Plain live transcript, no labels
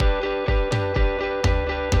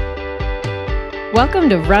Welcome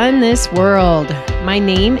to Run This World. My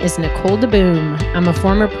name is Nicole DeBoom. I'm a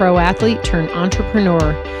former pro athlete turned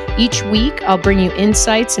entrepreneur. Each week, I'll bring you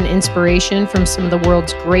insights and inspiration from some of the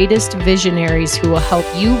world's greatest visionaries who will help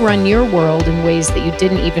you run your world in ways that you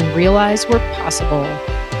didn't even realize were possible.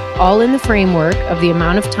 All in the framework of the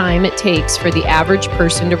amount of time it takes for the average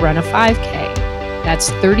person to run a 5K. That's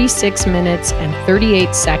 36 minutes and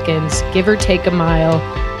 38 seconds, give or take a mile.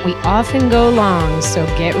 We often go long, so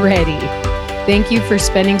get ready. Thank you for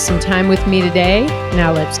spending some time with me today.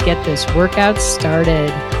 Now let's get this workout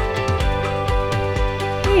started.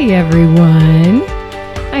 Hey everyone.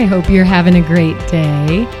 I hope you're having a great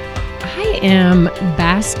day. I am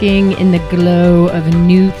basking in the glow of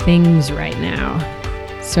new things right now.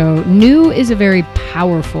 So new is a very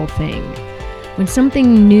powerful thing. When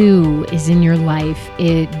something new is in your life,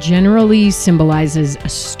 it generally symbolizes a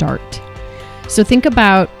start. So think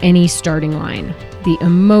about any starting line. The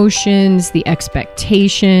emotions, the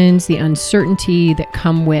expectations, the uncertainty that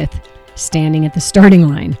come with standing at the starting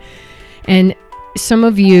line. And some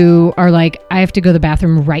of you are like, I have to go to the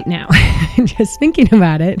bathroom right now, just thinking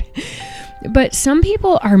about it. But some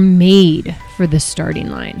people are made for the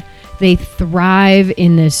starting line. They thrive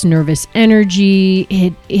in this nervous energy.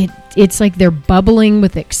 It's like they're bubbling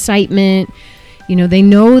with excitement. You know, they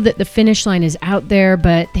know that the finish line is out there,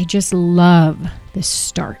 but they just love the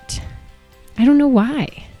start. I don't know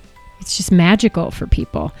why. It's just magical for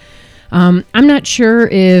people. I'm not sure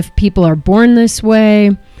if people are born this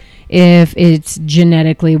way, if it's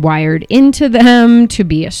genetically wired into them to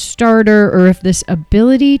be a starter, or if this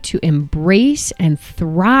ability to embrace and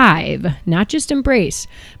thrive, not just embrace,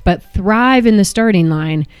 but thrive in the starting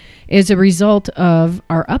line is a result of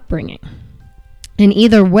our upbringing. In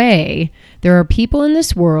either way, there are people in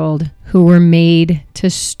this world who were made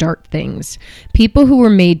to start things, people who were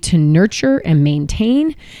made to nurture and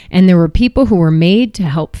maintain, and there were people who were made to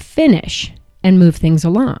help finish and move things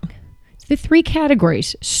along. It's the three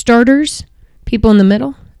categories: starters, people in the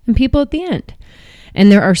middle, and people at the end.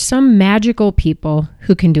 And there are some magical people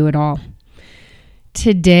who can do it all.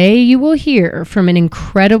 Today, you will hear from an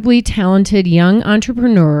incredibly talented young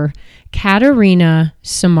entrepreneur, Katerina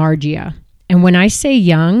Samardzija. And when I say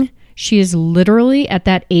young, she is literally at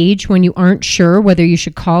that age when you aren't sure whether you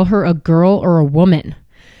should call her a girl or a woman.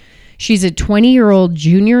 She's a 20-year-old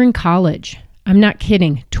junior in college. I'm not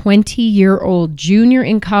kidding, 20-year-old junior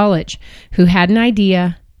in college who had an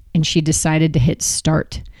idea and she decided to hit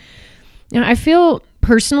start. Now, I feel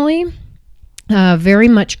personally very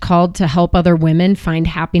much called to help other women find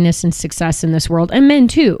happiness and success in this world, and men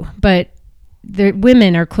too, but the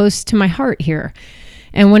women are close to my heart here.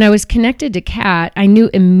 And when I was connected to Kat, I knew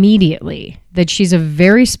immediately that she's a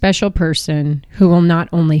very special person who will not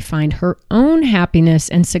only find her own happiness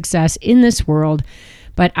and success in this world,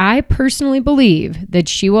 but I personally believe that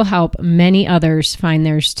she will help many others find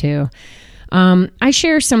theirs too. I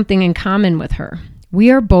share something in common with her.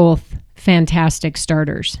 We are both fantastic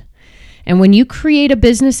starters. And when you create a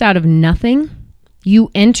business out of nothing,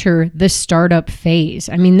 you enter the startup phase.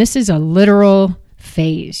 I mean, this is a literal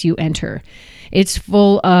phase you enter. It's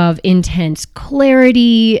full of intense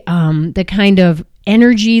clarity, the kind of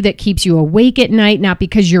energy that keeps you awake at night, not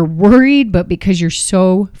because you're worried, but because you're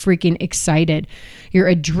so freaking excited. Your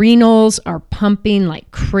adrenals are pumping like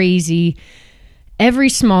crazy. Every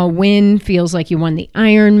small win feels like you won the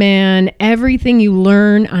Ironman. Everything you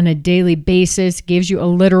learn on a daily basis gives you a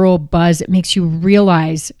literal buzz. It makes you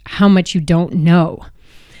realize how much you don't know.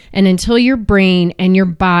 And until your brain and your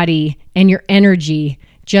body and your energy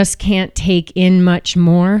just can't take in much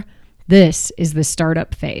more, this is the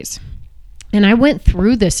startup phase. And I went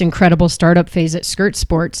through this incredible startup phase at Skirt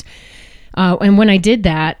Sports. And when I did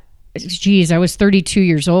that, I was 32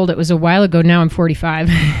 years old. It was a while ago. Now I'm 45.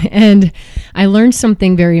 And I learned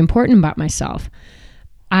something very important about myself.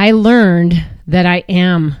 I learned that I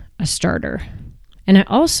am a starter. And I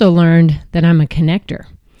also learned that I'm a connector.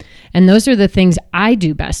 And those are the things I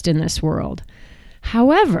do best in this world.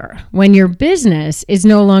 However, when your business is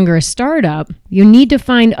no longer a startup, you need to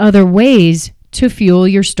find other ways to fuel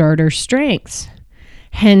your starter strengths.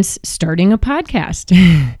 Hence, starting a podcast.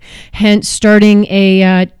 Hence, starting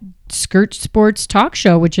a Skirt Sports talk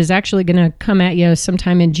show, which is actually going to come at you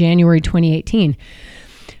sometime in January 2018.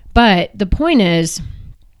 But the point is,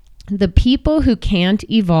 the people who can't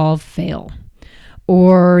evolve fail.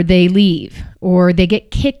 Or they leave, or they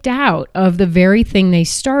get kicked out of the very thing they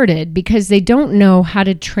started because they don't know how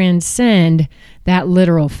to transcend that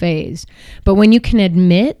literal phase. But when you can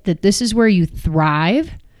admit that this is where you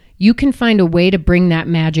thrive, you can find a way to bring that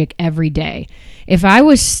magic every day. If I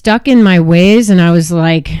was stuck in my ways and I was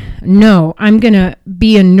like, no, I'm going to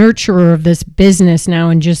be a nurturer of this business now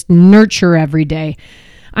and just nurture every day,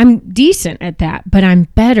 I'm decent at that, but I'm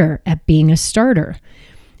better at being a starter.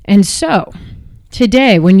 And so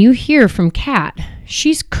today, when you hear from Kat,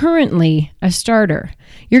 she's currently a starter.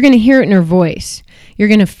 You're going to hear it in her voice. You're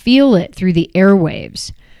going to feel it through the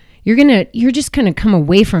airwaves. You're just going to come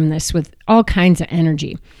away from this with all kinds of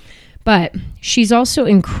energy. But she's also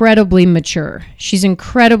incredibly mature. She's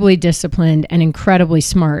incredibly disciplined and incredibly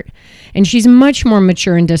smart. And she's much more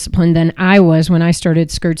mature and disciplined than I was when I started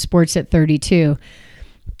Skirt Sports at 32.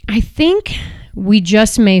 I think we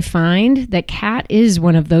just may find that Kat is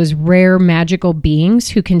one of those rare magical beings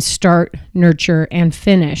who can start, nurture, and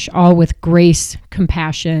finish, all with grace,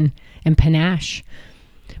 compassion, and panache.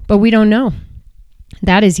 But we don't know.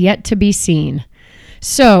 That is yet to be seen.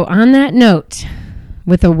 So on that note,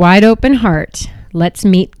 with a wide open heart, let's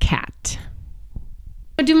meet Kat.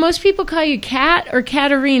 Do most people call you Kat or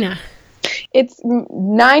Katarina? It's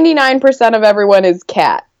 99% of everyone is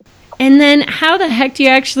Kat. And then how the heck do you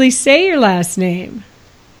actually say your last name?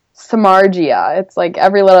 Samardzija. It's like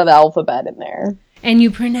every letter of the alphabet in there. And you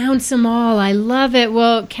pronounce them all. I love it.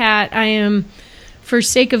 Well, Kat, for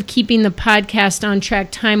sake of keeping the podcast on track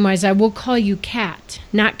time-wise, I will call you Kat,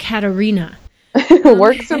 not Katarina.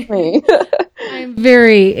 Works with me. I'm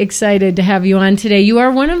very excited to have you on today. You are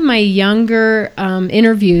one of my younger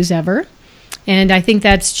interviews ever, and I think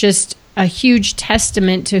that's just a huge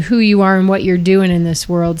testament to who you are and what you're doing in this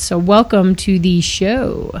world. So welcome to the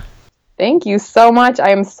show. Thank you so much.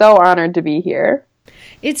 I am so honored to be here.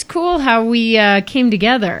 It's cool how we came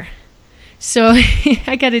together. So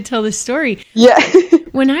I got to tell this story. Yeah.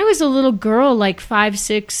 When I was a little girl, like 5,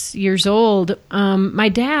 6 years old, my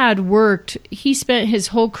dad worked. He spent his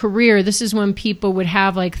whole career. This is when people would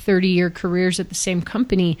have like 30-year careers at the same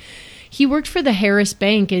company. He worked for the Harris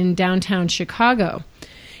Bank in downtown Chicago.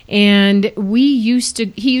 And he used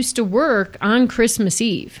to work on Christmas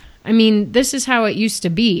Eve. I mean, this is how it used to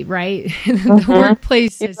be, right? The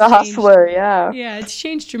workplace has He's a hustler, yeah. Yeah, it's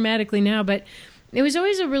changed dramatically now, but it was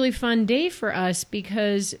always a really fun day for us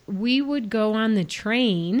because we would go on the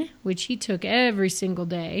train, which he took every single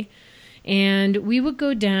day, and we would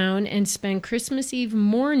go down and spend Christmas Eve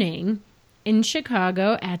morning in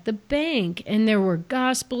Chicago at the bank. And there were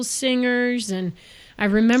gospel singers, and I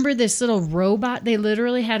remember this little robot. They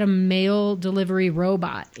literally had a mail delivery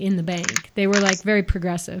robot in the bank. They were like very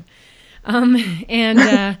progressive.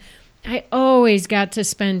 I always got to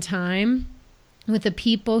spend time with the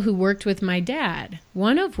people who worked with my dad,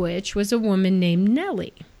 one of which was a woman named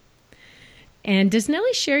Nellie. And does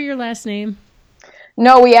Nellie share your last name?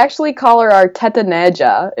 No, we actually call her our Teta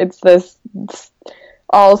Neja. It's this,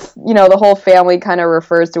 the whole family kind of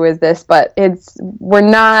refers to as this, but we're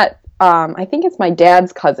not, I think it's my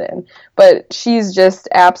dad's cousin, but she's just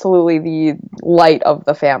absolutely the light of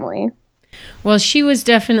the family. Well, she was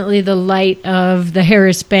definitely the light of the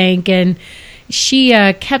Harris Bank, and she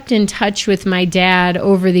kept in touch with my dad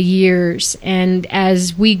over the years, and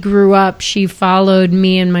as we grew up, she followed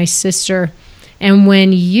me and my sister. And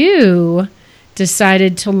when you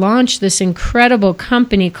decided to launch this incredible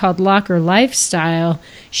company called Locker Lifestyle,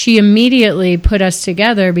 she immediately put us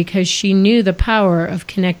together because she knew the power of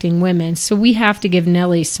connecting women. So we have to give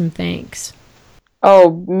Nellie some thanks.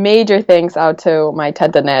 Oh, major thanks out to my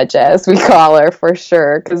Teta Neja, as we call her, for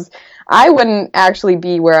sure, because I wouldn't actually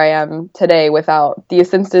be where I am today without the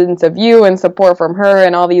assistance of you and support from her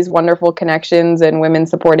and all these wonderful connections and women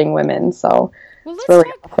supporting women. So, well,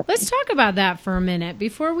 let's talk about that for a minute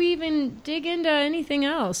before we even dig into anything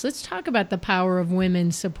else. Let's talk about the power of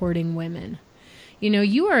women supporting women. You know,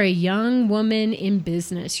 you are a young woman in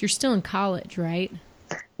business. You're still in college, right?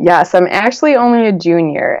 Yes, I'm actually only a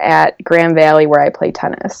junior at Grand Valley where I play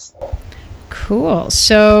tennis. Cool.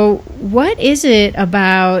 So what is it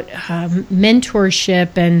about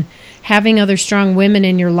mentorship and having other strong women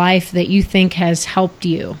in your life that you think has helped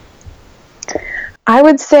you? I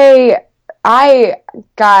would say I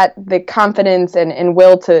got the confidence and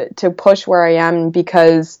will to push where I am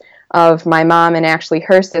because of my mom and actually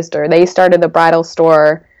her sister. They started the bridal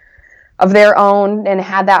store of their own and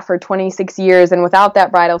had that for 26 years. And without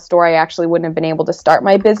that bridal store, I actually wouldn't have been able to start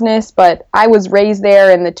my business. But I was raised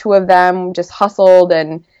there, and the two of them just hustled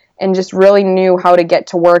and just really knew how to get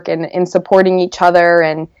to work and supporting each other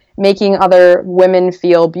and making other women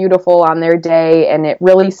feel beautiful on their day. And it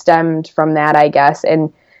really stemmed from that, I guess.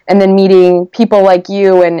 And then meeting people like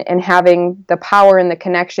you and having the power and the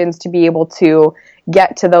connections to be able to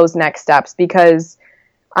get to those next steps, because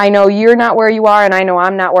I know you're not where you are, and I know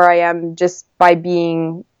I'm not where I am just by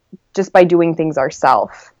doing things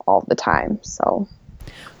ourselves. all the time. So.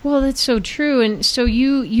 Well, that's so true. And so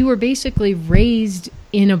you were basically raised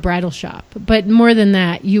in a bridal shop, but more than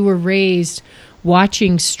that, you were raised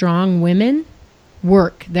watching strong women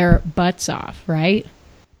work their butts off, right?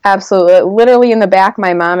 Absolutely. Literally in the back,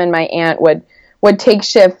 my mom and my aunt would take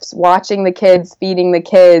shifts watching the kids, feeding the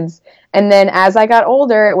kids. And then as I got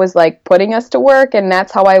older, it was like putting us to work. And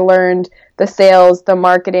that's how I learned the sales, the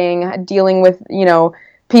marketing, dealing with,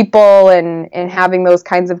 people and having those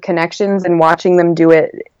kinds of connections and watching them do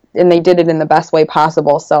it. And they did it in the best way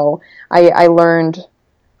possible. So I learned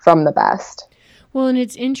from the best. Well, and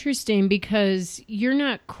it's interesting because you're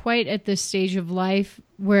not quite at this stage of life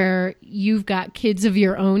where you've got kids of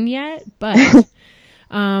your own yet, but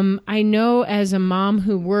I know as a mom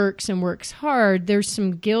who works and works hard, there's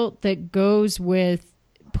some guilt that goes with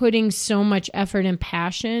putting so much effort and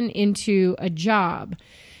passion into a job.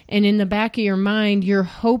 And in the back of your mind, you're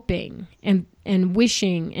hoping and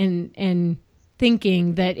wishing and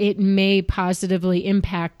thinking that it may positively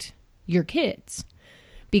impact your kids,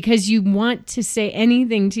 because you want to say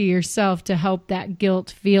anything to yourself to help that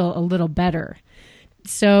guilt feel a little better.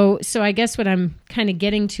 So I guess what I'm kind of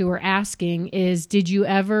getting to or asking is, did you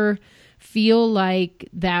ever feel like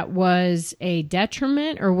that was a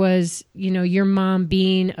detriment, or was, your mom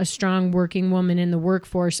being a strong working woman in the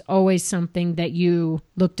workforce always something that you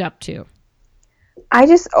looked up to? I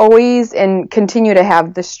just always and continue to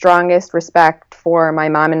have the strongest respect for my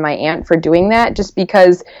mom and my aunt for doing that, just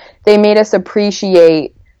because they made us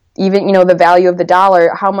appreciate even, the value of the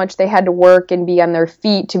dollar, how much they had to work and be on their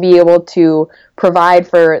feet to be able to provide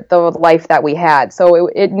for the life that we had. So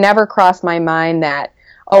it never crossed my mind that,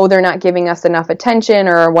 oh, they're not giving us enough attention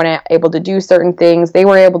or we're not able to do certain things. They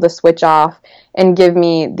were able to switch off and give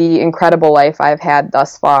me the incredible life I've had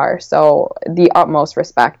thus far. So the utmost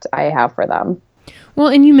respect I have for them. Well,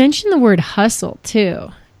 and you mentioned the word hustle too.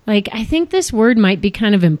 Like, I think this word might be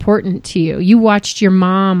kind of important to you. You watched your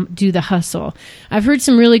mom do the hustle. I've heard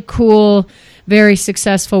some really cool, very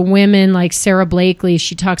successful women like Sarah Blakely.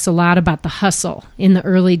 She talks a lot about the hustle in the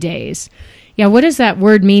early days. Yeah, what does that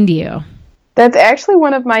word mean to you? That's actually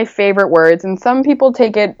one of my favorite words, and some people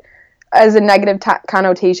take it as a negative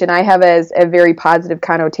connotation. I have as a very positive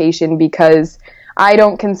connotation because I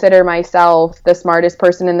don't consider myself the smartest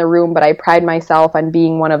person in the room, but I pride myself on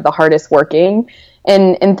being one of the hardest working.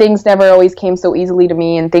 And things never always came so easily to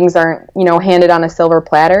me, and things aren't, handed on a silver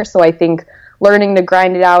platter. So I think learning to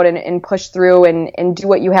grind it out and push through and do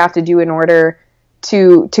what you have to do in order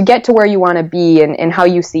to get to where you want to be and how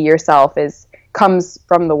you see yourself comes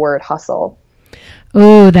from the word hustle.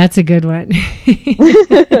 Oh, that's a good one.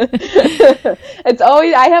 It's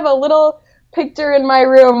always, I have a little picture in my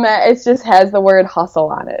room that it just has the word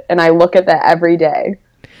hustle on it, and I look at that every day.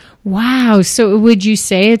 Wow. So would you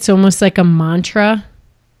say it's almost like a mantra?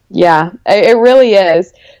 Yeah, it really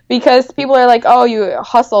is, because people are like, oh, you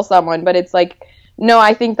hustle someone, but it's like, no,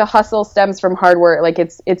 I think the hustle stems from hard work. Like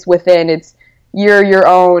it's within, you're your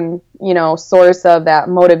own, source of that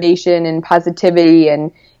motivation and positivity.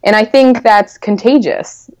 And I think that's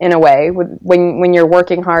contagious in a way when you're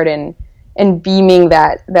working hard and beaming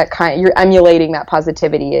that kind, you're emulating that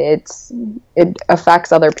positivity. It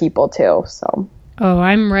affects other people too. So. Oh,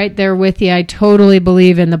 I'm right there with you. I totally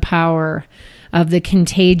believe in the power of the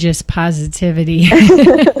contagious positivity.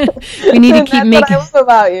 We need to keep making. That's what I love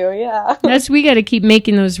about you. Yeah. We got to keep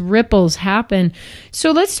making those ripples happen.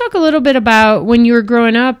 So let's talk a little bit about when you were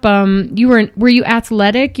growing up. Were you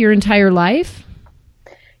athletic your entire life?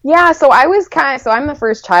 Yeah. So I was so I'm the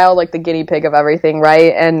first child, like the guinea pig of everything,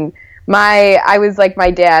 right? And I was like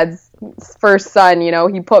my dad's first son.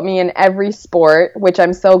 He put me in every sport, which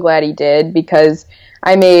I'm so glad he did, because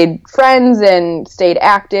I made friends and stayed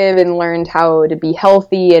active and learned how to be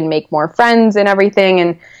healthy and make more friends and everything.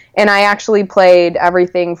 And I actually played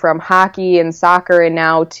everything from hockey and soccer and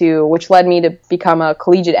now which led me to become a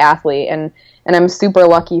collegiate athlete. And I'm super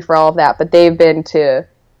lucky for all of that, but they've been to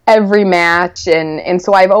every match. And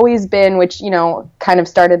so I've always been, which, kind of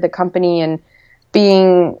started the company and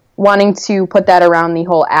wanting to put that around the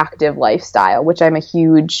whole active lifestyle, which I'm a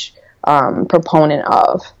huge proponent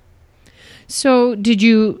of. So did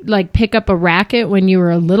you pick up a racket when you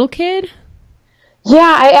were a little kid?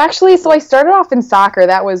 Yeah, I started off in soccer.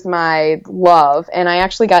 That was my love. And I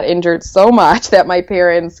actually got injured so much that my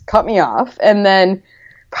parents cut me off. And then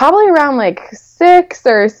probably around 6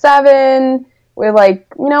 or 7, we're like,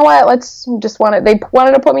 you know what, they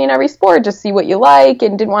wanted to put me in every sport, just see what you like,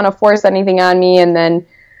 and didn't want to force anything on me. And then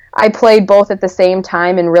I played both at the same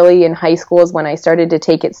time, and really in high school is when I started to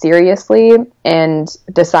take it seriously and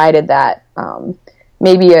decided that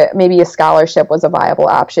maybe a scholarship was a viable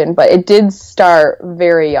option. But it did start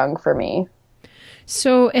very young for me.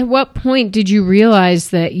 So at what point did you realize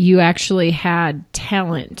that you actually had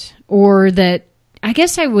talent, or that, I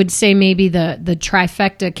guess I would say maybe the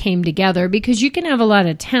trifecta came together? Because you can have a lot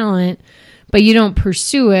of talent, but you don't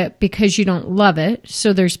pursue it because you don't love it.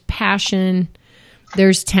 So there's passion,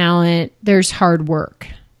 there's talent, there's hard work.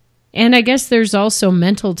 And I guess there's also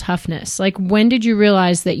mental toughness. Like, when did you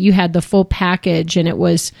realize that you had the full package and it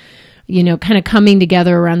was, kind of coming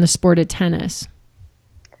together around the sport of tennis?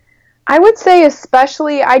 I would say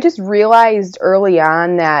especially, I just realized early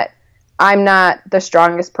on that I'm not the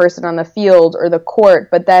strongest person on the field or the court,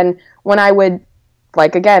 but then when I would,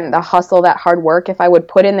 like, again, the hustle, that hard work, if I would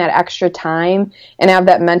put in that extra time and have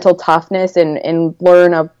that mental toughness and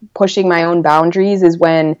learn of pushing my own boundaries, is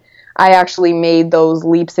when I actually made those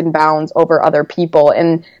leaps and bounds over other people.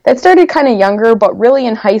 And that started kind of younger, but really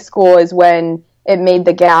in high school is when it made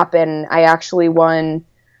the gap, and I actually won.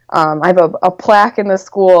 I have a plaque in the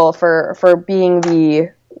school for being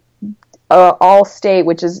the all-state,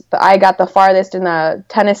 which is, I got the farthest in the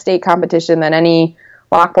tennis state competition than any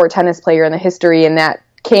Lockport tennis player in the history, and that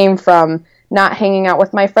came from not hanging out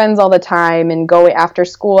with my friends all the time and going after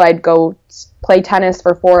school. I'd go play tennis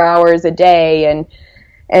for 4 hours a day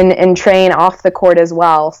and train off the court as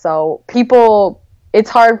well. So it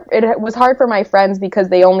was hard for my friends because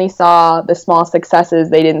they only saw the small successes.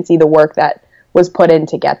 They didn't see the work that was put in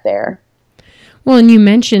to get there. Well, and you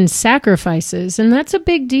mentioned sacrifices, and that's a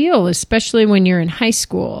big deal, especially when you're in high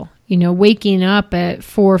school. Waking up at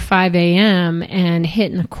 4 or 5 a.m. and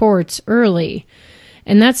hitting the courts early.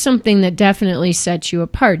 And that's something that definitely sets you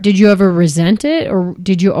apart. Did you ever resent it, or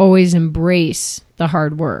did you always embrace the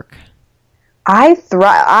hard work?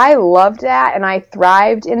 I loved that, and I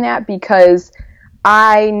thrived in that because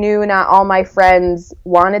I knew not all my friends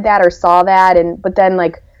wanted that or saw that. But then,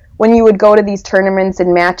 like, when you would go to these tournaments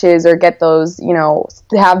and matches or get those,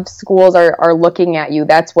 have schools are looking at you,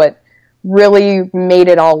 that's what really made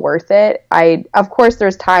it all worth it. Of course,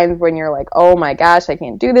 there's times when you're like, oh my gosh, I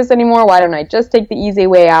can't do this anymore. Why don't I just take the easy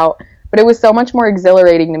way out? But it was so much more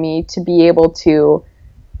exhilarating to me to be able to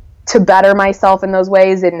better myself in those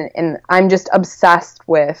ways. And I'm just obsessed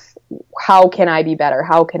with, how can I be better?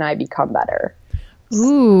 How can I become better?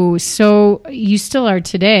 Ooh, so you still are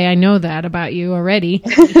today. I know that about you already.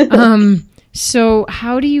 So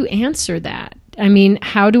how do you answer that? I mean,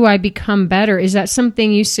 how do I become better? Is that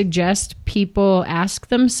something you suggest people ask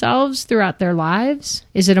themselves throughout their lives?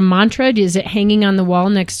 Is it a mantra? Is it hanging on the wall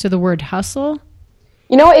next to the word hustle?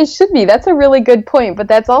 It should be. That's a really good point. But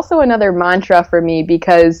that's also another mantra for me,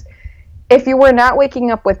 because if you were not waking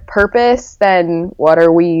up with purpose, then what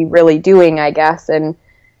are we really doing, I guess? And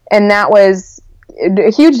that was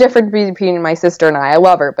a huge difference between my sister and I. I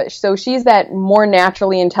love her, but so she's that more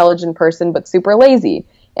naturally intelligent person, but super lazy.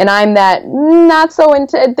 And I'm that not so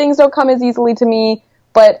things don't come as easily to me,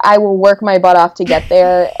 but I will work my butt off to get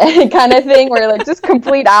there kind of thing, where like just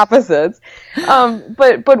complete opposites.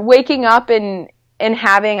 But waking up and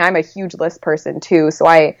I'm a huge list person too. So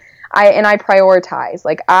I prioritize.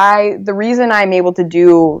 The reason I'm able to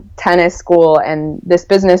do tennis school and this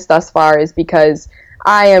business thus far is because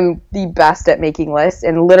I am the best at making lists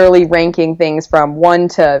and literally ranking things from 1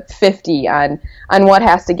 to 50 on what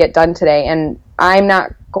has to get done today. And I'm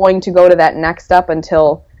not going to go to that next step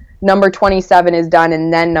until number 27 is done,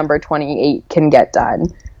 and then number 28 can get done.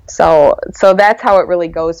 So that's how it really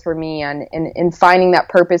goes for me, in finding that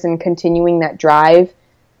purpose and continuing that drive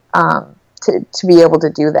to be able to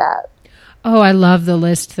do that. Oh, I love the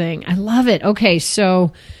list thing. I love it. Okay,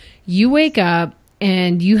 so you wake up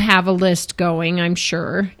and you have a list going, I'm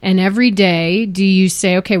sure. And every day, do you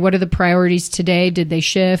say, okay, what are the priorities today? Did they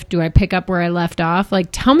shift? Do I pick up where I left off? Like,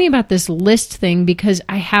 tell me about this list thing, because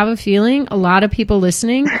I have a feeling a lot of people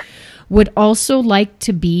listening would also like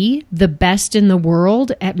to be the best in the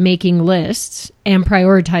world at making lists and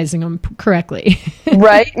prioritizing them correctly.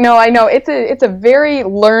 Right? No, I know. It's a very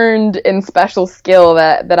learned and special skill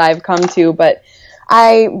that I've come to, but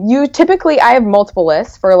I have multiple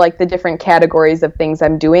lists for like the different categories of things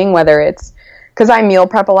I'm doing, whether it's because I meal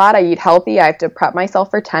prep a lot, I eat healthy, I have to prep myself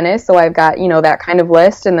for tennis. So I've got, that kind of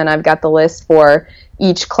list. And then I've got the list for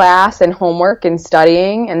each class and homework and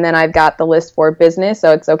studying. And then I've got the list for business.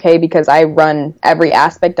 So it's okay because I run every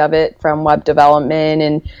aspect of it, from web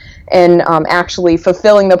development and actually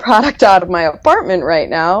fulfilling the product out of my apartment right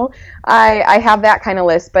now. I have that kind of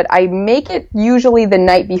list, but I make it usually the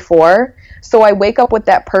night before. So I wake up with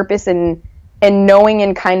that purpose and knowing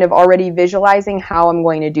and kind of already visualizing how I'm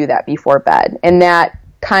going to do that before bed. And that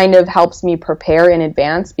kind of helps me prepare in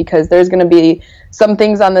advance, because there's going to be some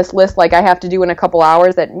things on this list like I have to do in a couple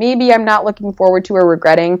hours that maybe I'm not looking forward to or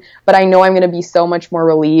regretting, but I know I'm going to be so much more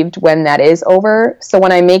relieved when that is over. So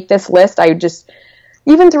when I make this list, I just,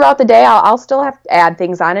 even throughout the day, I'll still have to add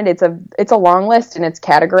things on it. It's a long list, and it's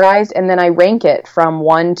categorized, and then I rank it from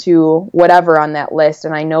 1 to whatever on that list,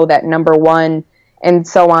 and I know that number 1 and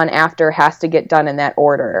so on after has to get done in that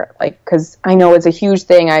order. Like, because I know it's a huge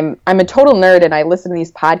thing. I'm a total nerd, and I listen to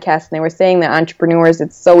these podcasts, and they were saying that entrepreneurs,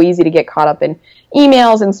 it's so easy to get caught up in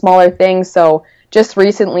emails and smaller things. So just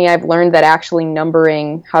recently, I've learned that actually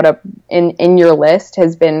numbering how to in your list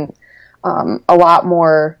has been a lot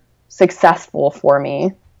more successful for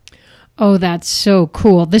me. Oh, that's so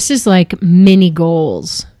cool. This is like mini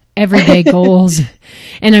goals, everyday goals.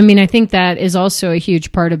 And I mean, I think that is also a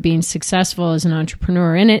huge part of being successful as an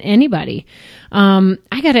entrepreneur and anybody.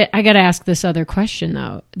 I gotta ask this other question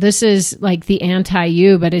though. This is like the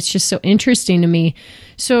anti-you, but it's just so interesting to me.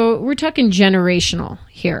 So we're talking generational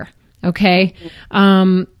here. Okay.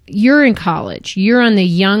 You're in college, you're on the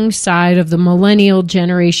young side of the millennial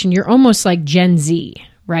generation. You're almost like Gen Z,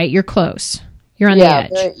 right? You're close. You're on the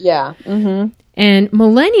edge. Yeah. Mm-hmm. And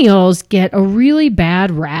millennials get a really bad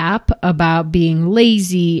rap about being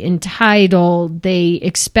lazy, entitled. They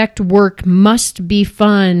expect work must be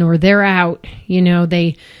fun or they're out. You know,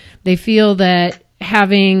 they feel that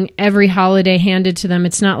having every holiday handed to them,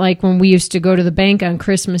 it's not like when we used to go to the bank on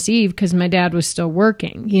Christmas Eve because my dad was still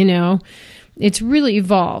working, you know. It's really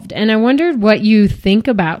evolved. And I wondered what you think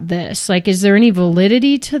about this. Like, is there any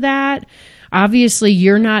validity to that? Obviously,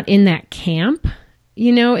 you're not in that camp.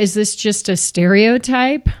 You know, is this just a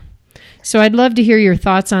stereotype? So I'd love to hear your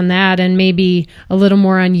thoughts on that and maybe a little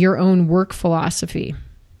more on your own work philosophy.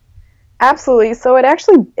 Absolutely. So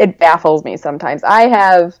it baffles me sometimes. I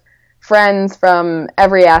have friends from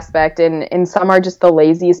every aspect, and some are just the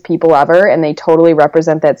laziest people ever, and they totally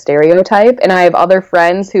represent that stereotype. And I have other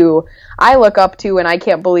friends who I look up to, and I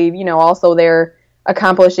can't believe, you know, also they're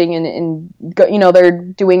accomplishing and you know, they're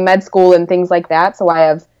doing med school and things like that. So I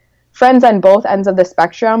have friends on both ends of the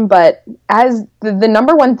spectrum, but as the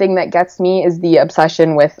number one thing that gets me is the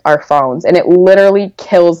obsession with our phones, and it literally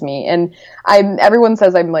kills me. And everyone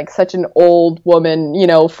says I'm like such an old woman, you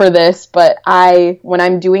know, for this, but when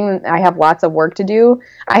I have lots of work to do,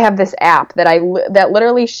 I have this app that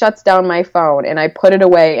literally shuts down my phone, and I put it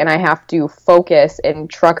away, and I have to focus and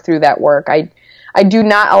truck through that work. I do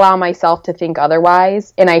not allow myself to think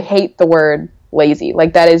otherwise, and I hate the word lazy.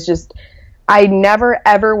 Like, that is just, I never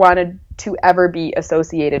ever wanted to ever be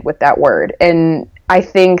associated with that word. And I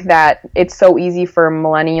think that it's so easy for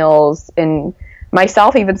millennials and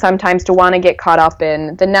myself even sometimes to want to get caught up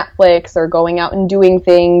in the Netflix or going out and doing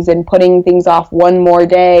things and putting things off one more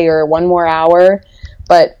day or one more hour.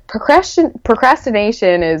 But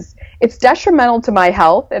procrastination it's detrimental to my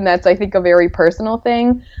health, and that's, I think, a very personal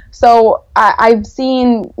thing. So I've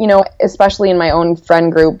seen, you know, especially in my own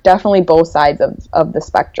friend group, definitely both sides of the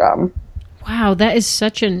spectrum. Wow, that is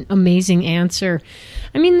such an amazing answer.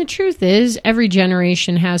 I mean, the truth is every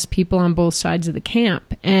generation has people on both sides of the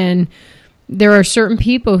camp, and there are certain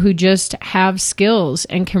people who just have skills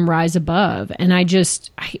and can rise above. And I just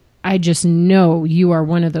know you are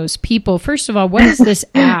one of those people. First of all, what is this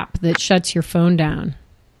app that shuts your phone down?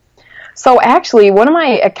 So actually, one of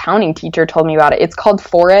my accounting teacher told me about it. It's called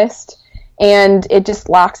Forest. And it just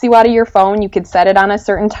locks you out of your phone. You could set it on a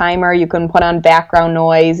certain timer. You can put on background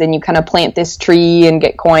noise, and you kind of plant this tree and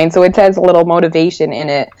get coins. So it has a little motivation in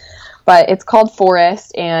it. But it's called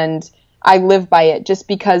Forest, and I live by it just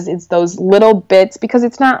because it's those little bits. Because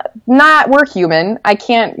it's not we're human. I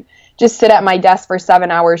can't just sit at my desk for 7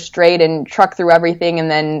 hours straight and truck through everything and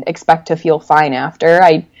then expect to feel fine after.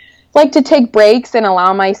 I like to take breaks and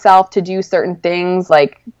allow myself to do certain things.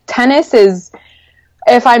 Like tennis is,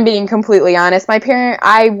 if I'm being completely honest,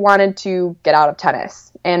 I wanted to get out of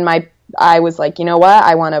tennis, and I was like, you know what,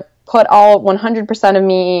 I want to put all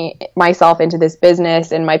 100% of myself into this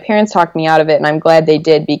business, and my parents talked me out of it, and I'm glad they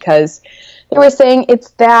did, because they were saying it's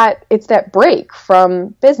that break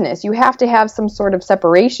from business. You have to have some sort of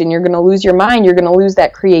separation. You're going to lose your mind. You're going to lose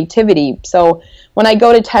that creativity. So when I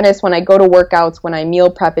go to tennis, when I go to workouts, when I meal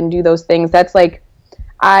prep and do those things, that's like,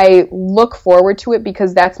 I look forward to it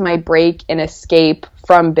because that's my break and escape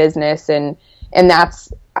from business, and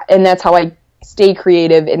that's how I stay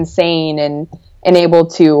creative and sane and able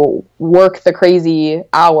to work the crazy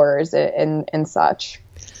hours and such.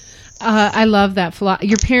 I love that.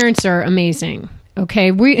 Your parents are amazing.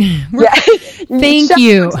 Okay, yeah. Thank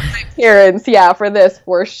you, my parents. Yeah, for this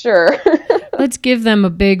for sure. Let's give them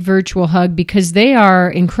a big virtual hug because they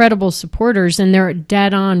are incredible supporters and they're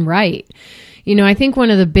dead on right. I think one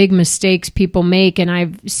of the big mistakes people make, and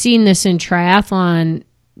I've seen this in triathlon,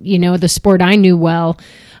 the sport I knew well,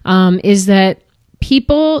 is that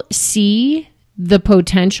people see the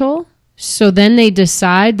potential. So then they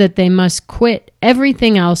decide that they must quit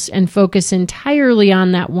everything else and focus entirely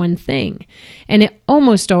on that one thing. And it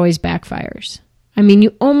almost always backfires. I mean,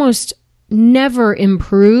 you almost never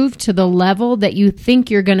improve to the level that you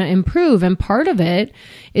think you're going to improve. And part of it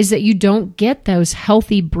is that you don't get those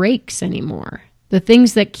healthy breaks anymore. The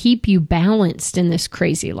things that keep you balanced in this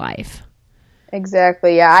crazy life.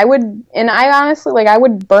 Exactly. Yeah, I honestly, I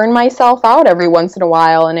would burn myself out every once in a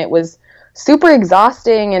while, and it was super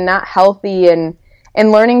exhausting and not healthy, and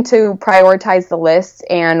learning to prioritize the list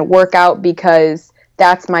and work out because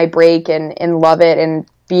that's my break, and love it, and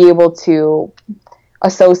be able to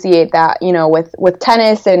associate that, with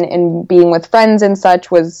tennis and being with friends and such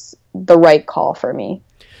was the right call for me.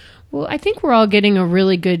 Well, I think we're all getting a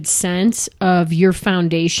really good sense of your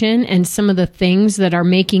foundation and some of the things that are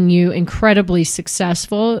making you incredibly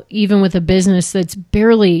successful, even with a business that's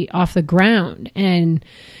barely off the ground. And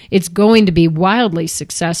it's going to be wildly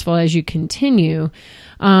successful as you continue.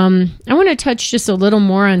 I want to touch just a little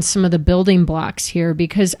more on some of the building blocks here,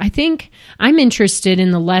 because I think I'm interested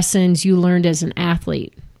in the lessons you learned as an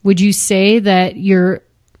athlete. Would you say that your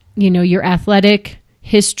athletic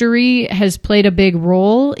history has played a big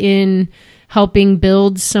role in helping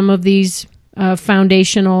build some of these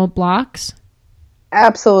foundational blocks?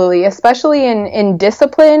 Absolutely, especially in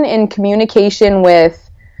discipline, in communication with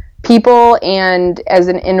people, and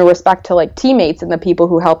in respect to like teammates and the people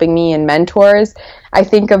who are helping me and mentors. I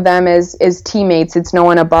think of them as teammates. It's no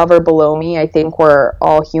one above or below me. I think we're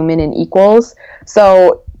all human and equals.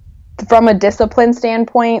 So from a discipline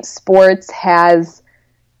standpoint, sports has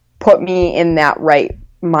put me in that right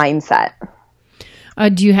mindset.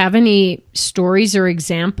 Do you have any stories or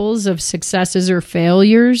examples of successes or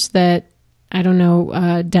failures that,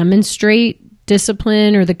 demonstrate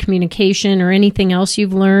discipline or the communication or anything else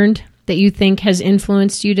you've learned that you think has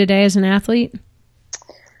influenced you today as an athlete?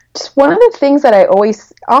 Just one of the things that I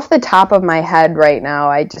always, off the top of my head right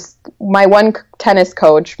now, my one tennis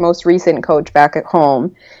coach, most recent coach back at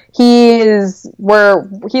home, he's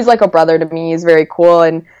like a brother to me. He's very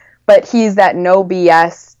cool, but he's that no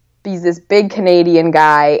BS. He's this big Canadian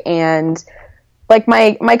guy, and like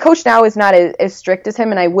my coach now is not as strict as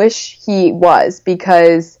him, and I wish he was,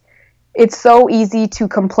 because it's so easy to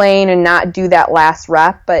complain and not do that last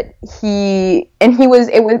rep, but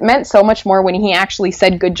it meant so much more when he actually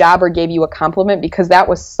said good job or gave you a compliment, because that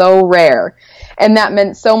was so rare, and that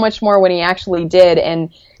meant so much more when he actually did.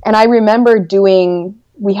 And I remember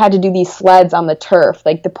we had to do these sleds on the turf,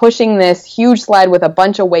 like pushing this huge sled with a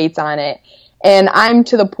bunch of weights on it, and I'm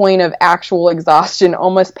to the point of actual exhaustion,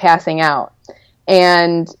 almost passing out.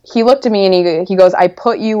 And he looked at me and he goes, I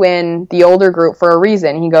put you in the older group for a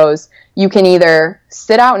reason. He goes, you can either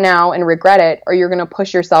sit out now and regret it, or you're going to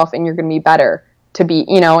push yourself and you're going to be better to be,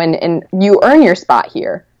 and you earn your spot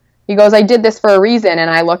here. He goes, I did this for a reason.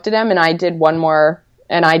 And I looked at him and I did one more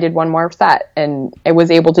set, and I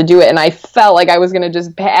was able to do it. And I felt like I was going to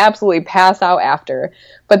just absolutely pass out after.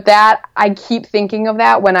 But I keep thinking of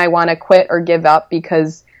that when I want to quit or give up,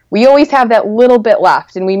 because we always have that little bit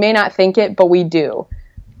left, and we may not think it, but we do.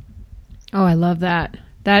 Oh, I love that.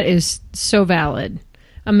 That is so valid.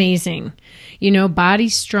 Amazing. Body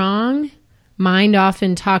strong, mind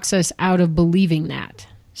often talks us out of believing that.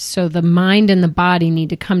 So the mind and the body need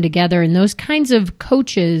to come together, and those kinds of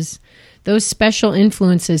coaches, those special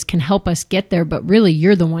influences can help us get there, but really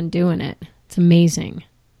you're the one doing it. It's amazing.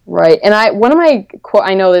 Right. And I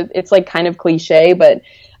know that it's like kind of cliche, but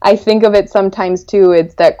I think of it sometimes too.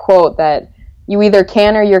 It's that quote that you either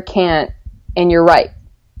can or you can't, and you're right.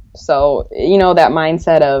 So, that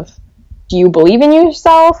mindset of, do you believe in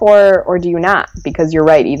yourself or do you not? Because you're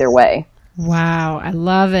right either way. Wow. I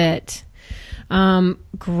love it.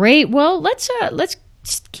 Great. Well, let's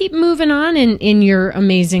just keep moving on in your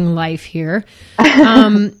amazing life here.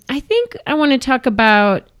 I think I want to talk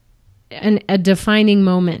about a defining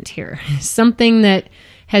moment here, something that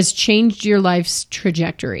has changed your life's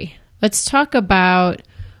trajectory. Let's talk about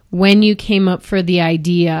when you came up for the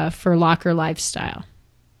idea for Locker Lifestyle.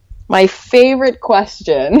 My favorite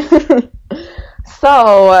question.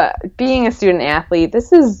 So, being a student athlete,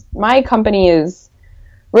 my company is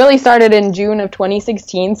really started in June of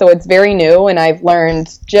 2016, so it's very new, and I've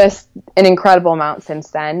learned just an incredible amount since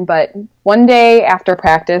then. But one day after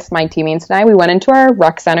practice, my teammates and I, we went into our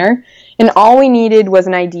rec center, and all we needed was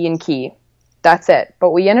an ID and key. That's it.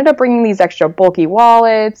 But we ended up bringing these extra bulky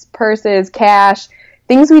wallets, purses, cash,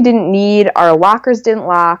 things we didn't need. Our lockers didn't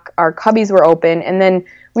lock. Our cubbies were open. And then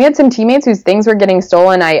we had some teammates whose things were getting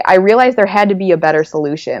stolen. I realized there had to be a better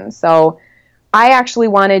solution. So I actually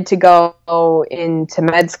wanted to go into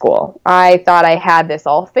med school. I thought I had this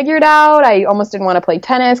all figured out. I almost didn't want to play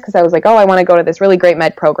tennis because I was like, oh, I want to go to this really great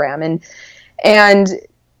med program. And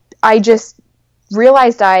I just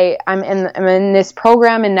realized I'm in this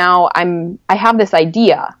program, and now I have this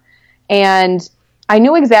idea. And I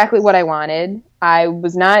knew exactly what I wanted. I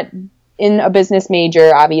was not in a business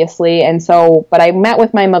major, obviously, but I met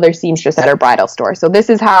with my mother seamstress at her bridal store. So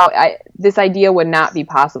this is how this idea would not be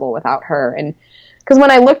possible without her. And because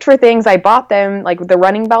when I looked for things, I bought them, like the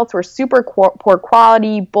running belts were super poor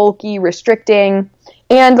quality, bulky, restricting.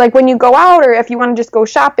 And like when you go out, or if you want to just go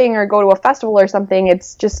shopping or go to a festival or something,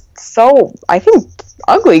 it's just so, I think,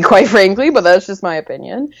 ugly, quite frankly, but that's just my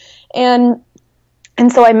opinion. And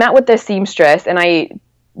so I met with this seamstress, and I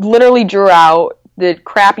literally drew out the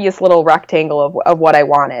crappiest little rectangle of what I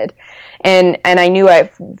wanted. And I knew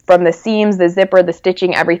from the seams, the zipper, the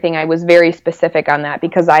stitching, everything, I was very specific on that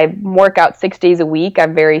because I work out 6 days a week.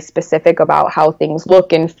 I'm very specific about how things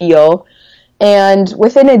look and feel. And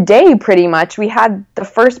within a day, pretty much, we had the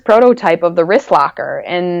first prototype of the wrist locker.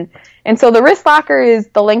 And so the wrist locker is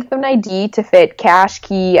the length of an ID to fit cash,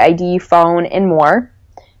 key, ID, phone, and more.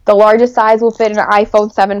 The largest size will fit an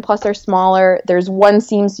iPhone 7 Plus or smaller. There's one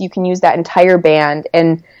seam so you can use that entire band.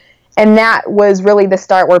 And that was really the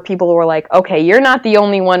start where people were like, okay, you're not the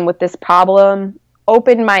only one with this problem.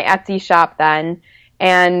 Opened my Etsy shop then,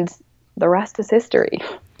 and the rest is history.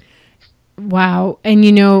 Wow.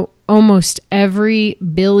 And almost every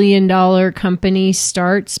billion-dollar company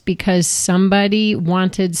starts because somebody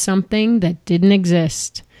wanted something that didn't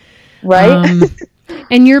exist. Right?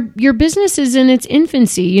 And your business is in its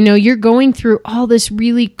infancy. You're going through all this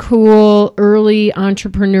really cool early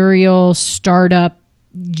entrepreneurial startup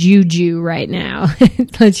juju right now.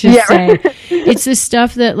 Let's just say. It's the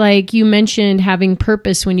stuff that, like you mentioned, having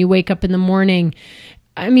purpose when you wake up in the morning.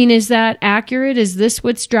 I mean, is that accurate? Is this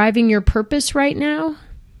what's driving your purpose right now?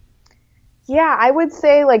 Yeah, I would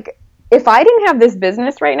say, like, if I didn't have this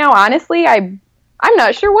business right now, honestly, I'm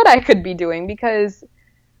not sure what I could be doing, because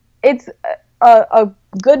it's a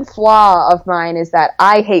good flaw of mine is that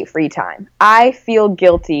I hate free time. I feel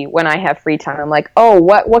guilty when I have free time. I'm like, oh,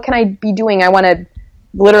 what can I be doing? I want to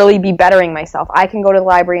literally be bettering myself. I can go to the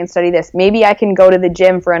library and study this. Maybe I can go to the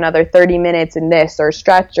gym for another 30 minutes in this, or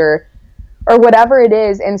stretch, or whatever it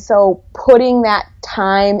is. And so putting that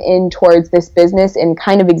time in towards this business and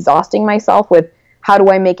kind of exhausting myself with how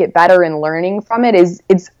do I make it better and learning from it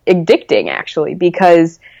it's addicting, actually,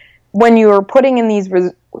 because when you're putting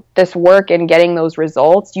in this work and getting those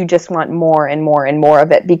results, you just want more and more and more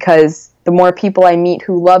of it, because the more people I meet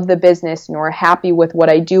who love the business and are happy with what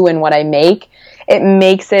I do and what I make, it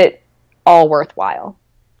makes it all worthwhile.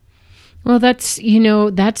 Well, that's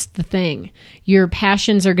the thing. Your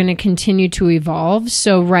passions are going to continue to evolve.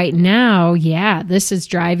 So right now, yeah, this is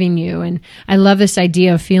driving you. And I love this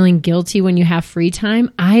idea of feeling guilty when you have free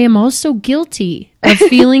time. I am also guilty of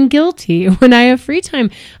feeling guilty when I have free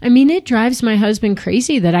time. I mean, it drives my husband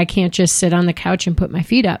crazy that I can't just sit on the couch and put my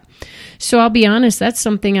feet up. So I'll be honest, that's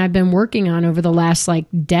something I've been working on over the last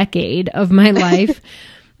decade of my life.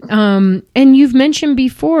 And you've mentioned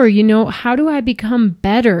before, how do I become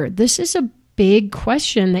better? This is a big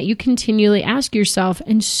question that you continually ask yourself.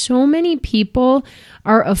 And so many people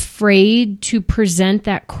are afraid to present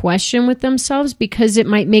that question with themselves because it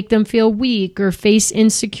might make them feel weak or face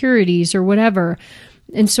insecurities or whatever.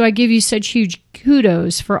 And so I give you such huge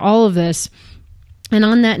kudos for all of this. And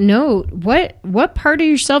on that note, what part of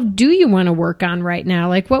yourself do you want to work on right now?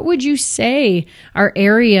 Like, what would you say are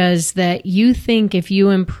areas that you think if you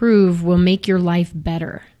improve will make your life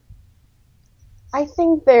better? I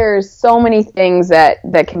think there's so many things that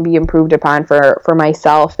can be improved upon for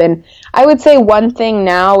myself. And I would say one thing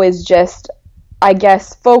now is just, I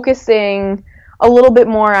guess, focusing a little bit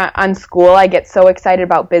more on school. I get so excited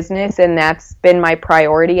about business, and that's been my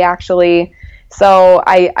priority, actually. So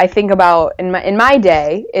I think about in my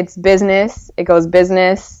day, it's business. It goes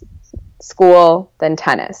business, school, then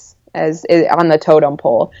tennis as on the totem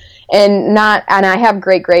pole. And I have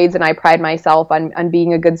great grades, and I pride myself on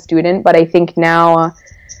being a good student. But I think now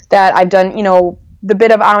that I've done, the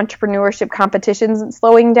bit of entrepreneurship competitions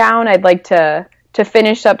slowing down, I'd like to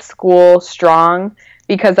finish up school strong,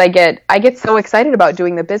 because I get so excited about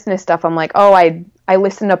doing the business stuff. I'm like, oh, I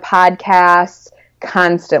listen to podcasts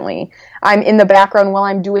constantly. I'm in the background while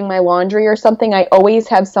I'm doing my laundry or something. I always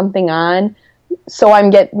have something on, so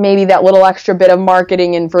I'm get maybe that little extra bit of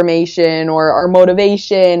marketing information or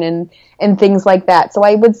motivation and things like that. So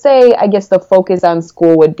I would say, I guess the focus on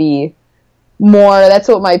school would be more. That's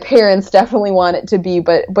what my parents definitely want it to be,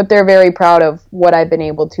 but they're very proud of what I've been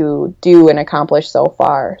able to do and accomplish so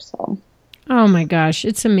far. So. Oh my gosh,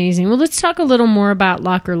 it's amazing. Well, let's talk a little more about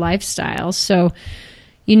Locker Lifestyle. So,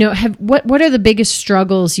 you know, what are the biggest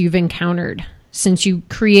struggles you've encountered since you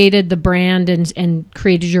created the brand and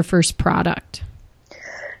created your first product?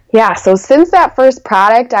 Yeah, so since that first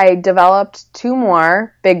product, I developed 2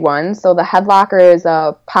 more big ones. So the head locker is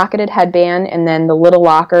a pocketed headband, and then the little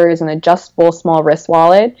locker is an adjustable small wrist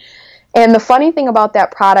wallet. And the funny thing about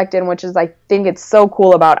that product, and which is I think it's so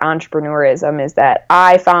cool about entrepreneurism, is that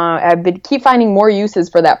keep finding more uses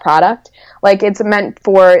for that product. Like it's meant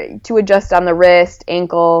to adjust on the wrist,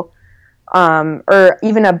 ankle, or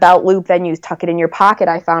even a belt loop. Then you tuck it in your pocket.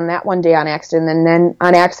 I found that one day on accident, and then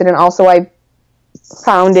on accident also I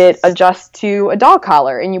found it adjust to a dog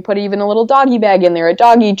collar, and you put even a little doggy bag in there, a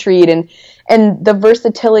doggy treat, and the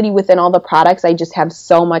versatility within all the products I just have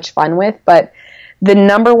so much fun with. But the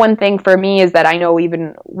number one thing for me is that I know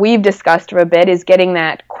even we've discussed for a bit is getting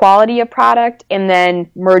that quality of product and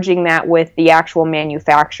then merging that with the actual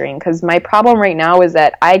manufacturing, because my problem right now is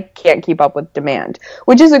that I can't keep up with demand,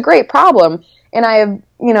 which is a great problem. And I have,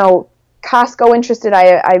 Costco interested,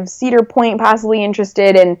 I have Cedar Point possibly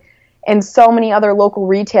interested, and so many other local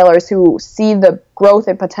retailers who see the growth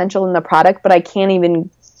and potential in the product, but I can't even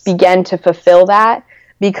begin to fulfill that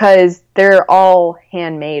because they're all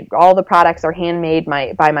handmade. All the products are handmade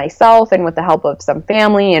by myself and with the help of some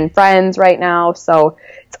family and friends right now. So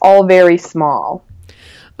it's all very small.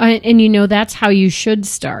 And that's how you should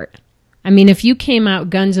start. I mean, if you came out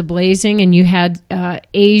guns a-blazing and you had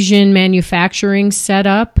Asian manufacturing set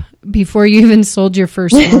up before you even sold your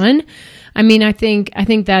first one, I mean, I think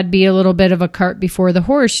that'd be a little bit of a cart before the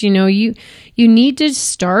horse. You need to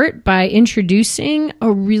start by introducing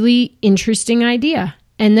a really interesting idea,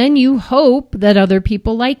 and then you hope that other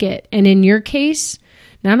people like it. And in your case,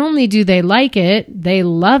 not only do they like it, they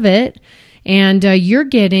love it. And you're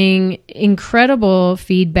getting incredible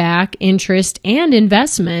feedback, interest, and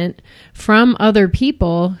investment from other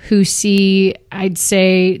people who see, I'd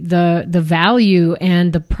say, the value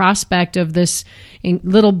and the prospect of this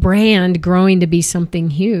little brand growing to be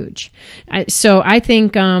something huge. So I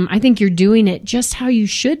think you're doing it just how you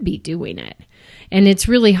should be doing it. And it's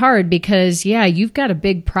really hard because, you've got a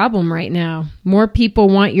big problem right now. More people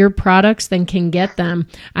want your products than can get them.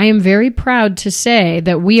 I am very proud to say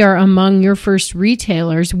that we are among your first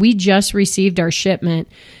retailers. We just received our shipment.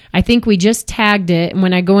 I think we just tagged it. And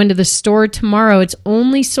when I go into the store tomorrow, it's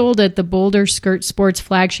only sold at the Boulder Skirt Sports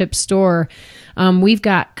flagship store. We've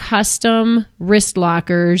got custom wrist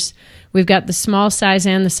lockers. We've got the small size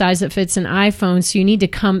and the size that fits an iPhone. So you need to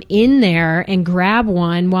come in there and grab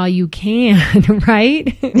one while you can,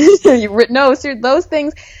 right? No, sir, those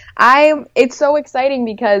things, it's so exciting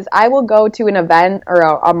because I will go to an event or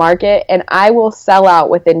a market and I will sell out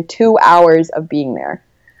within 2 hours of being there.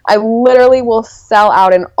 I literally will sell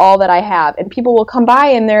out in all that I have, and people will come by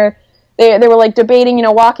and they were like debating,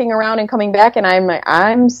 walking around and coming back, and I'm like,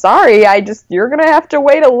 I'm sorry, you're going to have to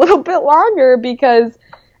wait a little bit longer because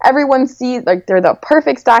everyone sees, like, they're the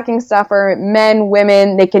perfect stocking stuffer, men,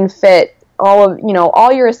 women, they can fit all of,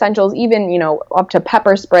 all your essentials, even, up to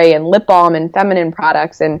pepper spray and lip balm and feminine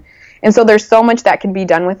products. And so there's so much that can be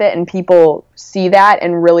done with it, and people see that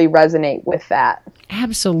and really resonate with that.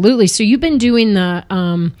 Absolutely. So you've been doing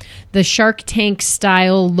the Shark Tank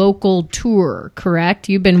style local tour, correct?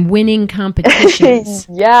 You've been winning competitions.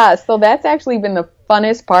 Yeah. So that's actually been the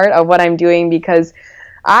funnest part of what I'm doing because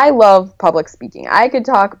I love public speaking. I could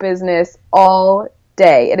talk business all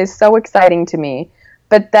day. It is so exciting to me.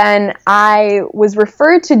 But then I was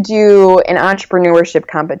referred to do an entrepreneurship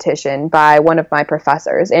competition by one of my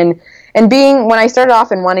professors. And when I started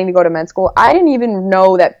off and wanting to go to med school, I didn't even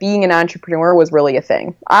know that being an entrepreneur was really a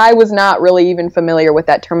thing. I was not really even familiar with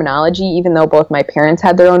that terminology, even though both my parents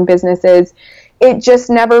had their own businesses. It just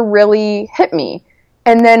never really hit me.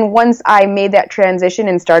 And then once I made that transition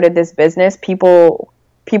and started this business, people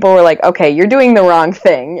were like, okay, you're doing the wrong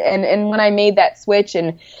thing. And when I made that switch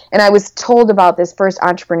and I was told about this first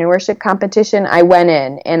entrepreneurship competition, I went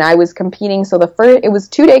in and I was competing. So it was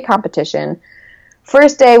 2-day competition.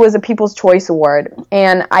 First day was a People's Choice Award,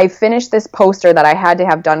 and I finished this poster that I had to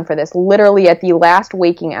have done for this literally at the last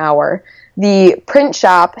waking hour. The print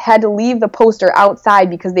shop had to leave the poster outside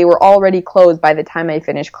because they were already closed by the time I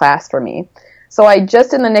finished class for me. So I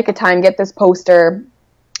just in the nick of time get this poster,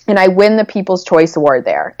 and I win the People's Choice Award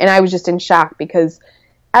there. And I was just in shock because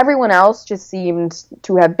everyone else just seemed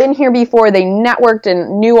to have been here before. They networked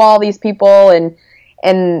and knew all these people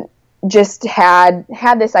and just had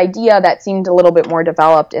this idea that seemed a little bit more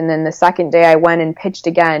developed. And then the second day I went and pitched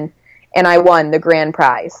again, and I won the grand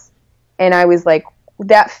prize. And I was like,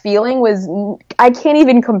 that feeling was, I can't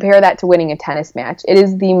even compare that to winning a tennis match. It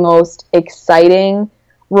is the most exciting,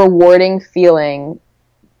 rewarding feeling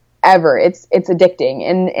ever. It's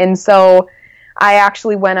addicting. And so I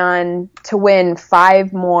actually went on to win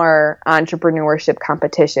 5 more entrepreneurship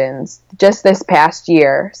competitions just this past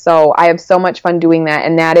year. So I have so much fun doing that.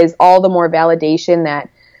 And that is all the more validation that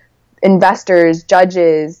investors,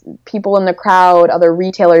 judges, people in the crowd, other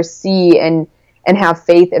retailers see and have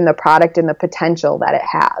faith in the product and the potential that it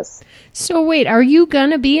has. So wait, are you going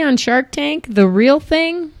to be on Shark Tank, the real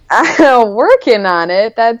thing? I'm working on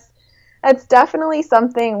it. That's definitely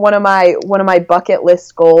something, one of my bucket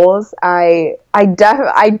list goals. I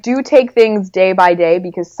do take things day by day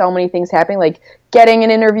because so many things happen, like getting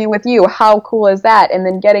an interview with you. How cool is that? And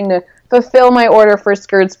then getting to fulfill my order for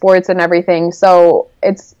Skirt Sports and everything. So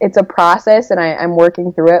it's a process, and I'm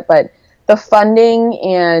working through it. But the funding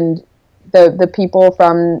and the people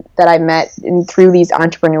that I met through these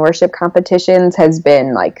entrepreneurship competitions has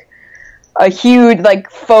been like a huge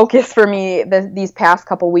focus for me these past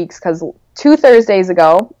couple weeks, because 2 Thursdays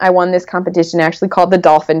ago I won this competition actually called the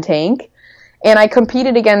Dolphin Tank, and I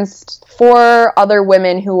competed against 4 other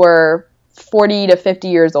women who were 40 to 50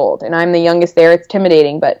 years old, and I'm the youngest there. It's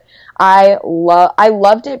intimidating, but I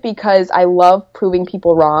loved it because I love proving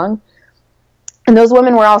people wrong. And those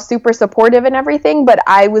women were all super supportive and everything, but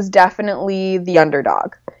I was definitely the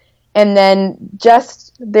underdog. And then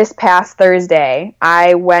just this past Thursday,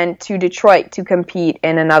 I went to Detroit to compete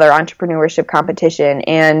in another entrepreneurship competition.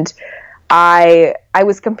 And I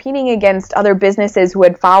was competing against other businesses who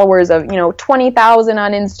had followers of, 20,000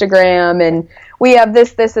 on Instagram. And we have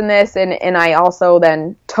this, and this. And I also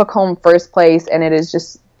then took home first place. And it is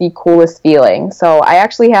just the coolest feeling. So I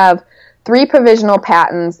actually have 3 provisional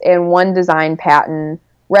patents and 1 design patent,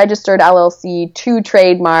 registered LLC, 2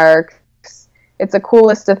 trademarks. It's the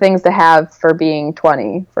coolest of things to have for being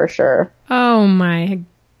 20, for sure. Oh my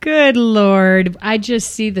good Lord. I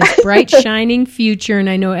just see this bright, shining future, and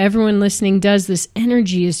I know everyone listening does. This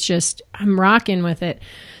energy is just, I'm rocking with it.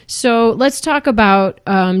 So let's talk about,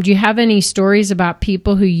 do you have any stories about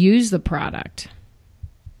people who use the product?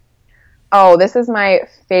 Oh, this is my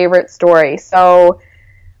favorite story. So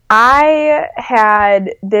I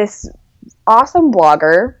had this awesome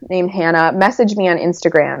blogger named Hannah message me on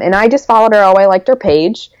Instagram, and I just followed her. I liked her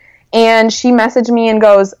page, and she messaged me and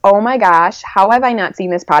goes, "Oh my gosh, how have I not seen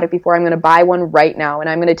this product before? I'm going to buy one right now, and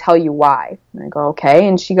I'm going to tell you why." And I go, "Okay."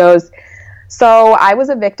 And she goes, "So I was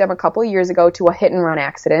a victim a couple of years ago to a hit and run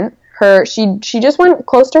accident. She just went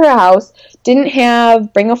close to her house,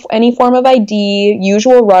 didn't bring any form of ID,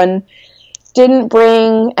 usual run." Didn't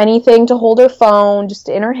bring anything to hold her phone, just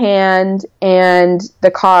in her hand, and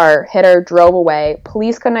the car hit her, drove away.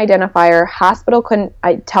 Police couldn't identify her. Hospital couldn't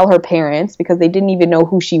tell her parents because they didn't even know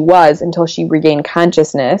who she was until she regained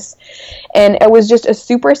consciousness. And it was just a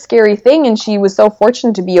super scary thing, and she was so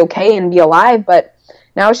fortunate to be okay and be alive, but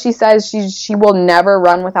now she says she will never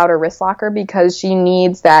run without her wrist locker because she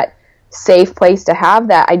needs that safe place to have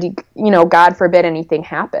that. God forbid anything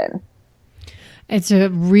happen. It's a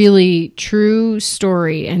really true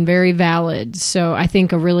story and very valid. So I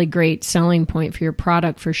think a really great selling point for your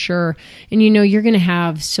product for sure. And you're going to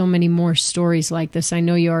have so many more stories like this. I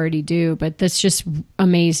know you already do, but that's just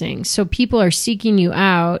amazing. So people are seeking you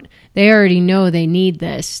out. They already know they need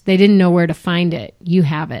this. They didn't know where to find it. You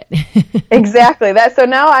have it. Exactly. So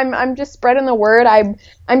now I'm just spreading the word.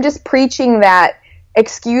 I'm just preaching that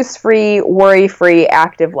excuse-free, worry-free,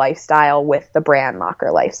 active lifestyle with the brand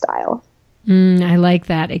locker lifestyle. I like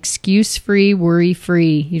that. Excuse-free,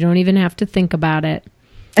 worry-free. You don't even have to think about it.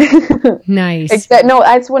 Nice. No,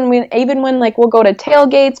 that's when we'll go to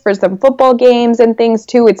tailgates for some football games and things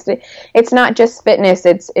too. It's not just fitness.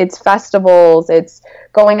 It's festivals. It's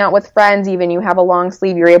going out with friends. Even you have a long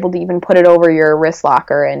sleeve, you're able to even put it over your wrist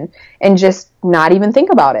locker and just not even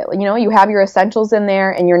think about it. You have your essentials in there,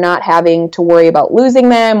 and you're not having to worry about losing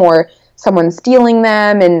them or someone stealing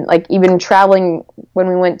them. And even traveling, when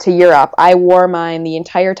we went to Europe, I wore mine the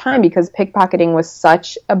entire time because pickpocketing was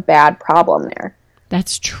such a bad problem there.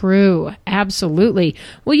 That's true. Absolutely.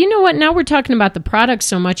 Well, you know what? Now we're talking about the product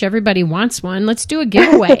so much, everybody wants one. Let's do a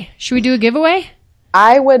giveaway. Should we do a giveaway?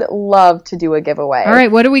 I would love to do a giveaway. All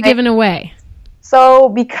right. What are we giving away? So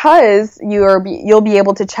because you'll be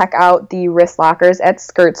able to check out the wrist lockers at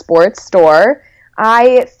Skirt Sports store,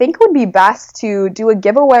 I think it would be best to do a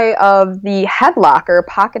giveaway of the head locker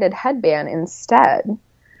pocketed headband instead.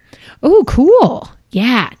 Oh, cool.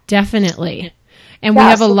 Yeah, definitely. And we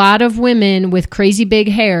have a lot of women with crazy big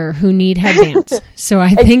hair who need headbands. So I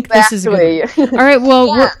think this is good. All right.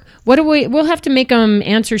 Well, We'll have to make them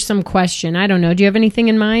answer some question. I don't know. Do you have anything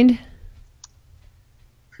in mind?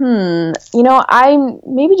 I'm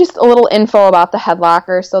maybe just a little info about the head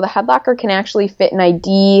locker. So the head locker can actually fit an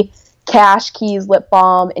ID, cash, keys, lip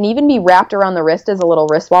balm, and even be wrapped around the wrist as a little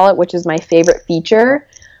wrist wallet, which is my favorite feature.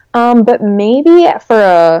 But maybe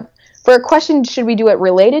for a question, should we do it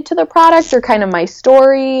related to the product or kind of my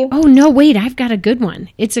story? Oh, no, wait, I've got a good one.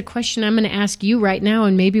 It's a question I'm going to ask you right now,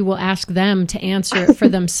 and maybe we'll ask them to answer it for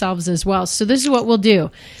themselves as well. So this is what we'll do.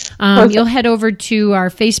 You'll head over to our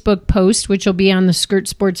Facebook post, which will be on the Skirt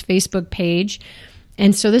Sports Facebook page.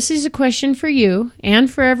 And so this is a question for you and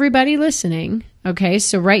for everybody listening. Okay,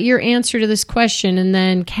 so write your answer to this question, and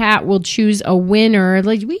then Kat will choose a winner.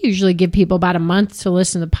 Like, we usually give people about a month to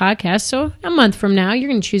listen to the podcast, so a month from now, you're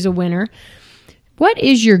going to choose a winner. What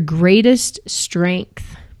is your greatest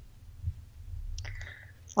strength?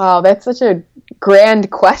 Wow, that's such a grand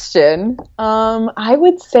question. I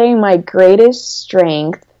would say my greatest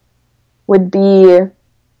strength would be...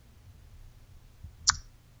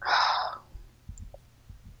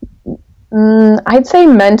 I'd say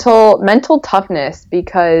mental toughness,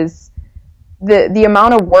 because the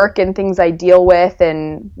amount of work and things I deal with,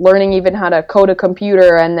 and learning even how to code a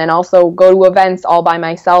computer, and then also go to events all by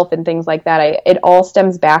myself and things like that, it all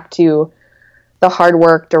stems back to the hard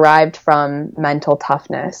work derived from mental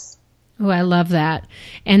toughness. Oh, I love that.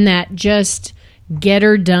 And that just get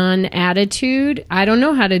her done attitude. I don't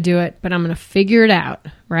know how to do it, but I'm going to figure it out,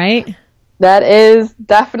 right? That is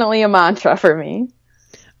definitely a mantra for me.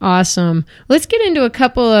 Awesome. Let's get into a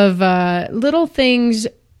couple of little things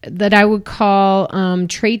that I would call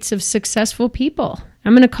traits of successful people.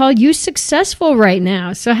 I'm going to call you successful right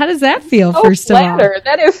now. So how does that feel, first of all?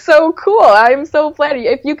 That is so cool. I'm so flattered.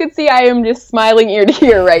 If you could see, I am just smiling ear to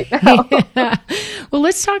ear right now. Well,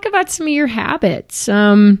 let's talk about some of your habits.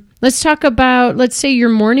 Let's talk about, let's say, your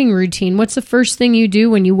morning routine. What's the first thing you do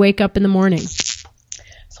when you wake up in the morning?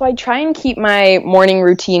 So I try and keep my morning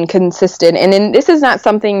routine consistent. And this is not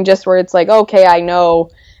something just where it's like, okay, I know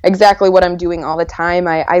exactly what I'm doing all the time.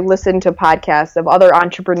 I listen to podcasts of other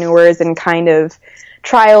entrepreneurs and kind of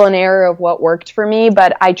trial and error of what worked for me.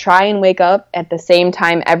 But I try and wake up at the same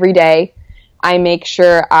time every day. I make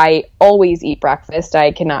sure I always eat breakfast.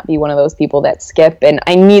 I cannot be one of those people that skip. And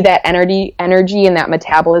I need that energy and that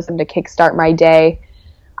metabolism to kickstart my day.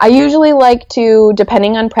 I usually like to,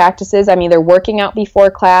 depending on practices, I'm either working out before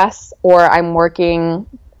class or I'm working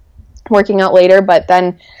out later, but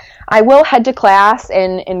then I will head to class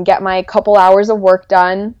and get my couple hours of work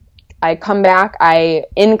done. I come back,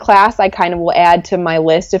 in class, I kind of will add to my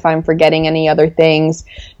list if I'm forgetting any other things,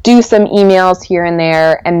 do some emails here and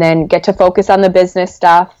there, and then get to focus on the business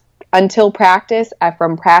stuff until practice.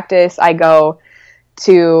 From practice, I go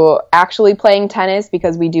to actually playing tennis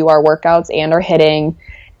because we do our workouts and our hitting.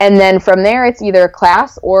 And then from there, it's either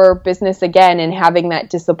class or business again, and having that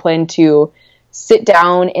discipline to sit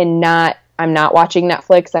down and I'm not watching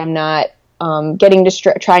Netflix. I'm not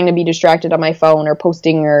trying to be distracted on my phone or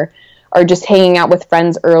posting or just hanging out with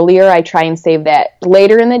friends earlier. I try and save that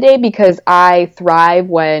later in the day because I thrive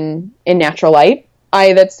when in natural light.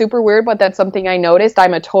 That's super weird, but that's something I noticed.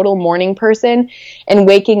 I'm a total morning person, and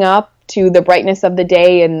waking up to the brightness of the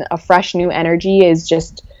day and a fresh new energy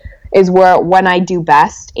is when I do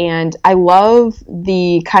best. And I love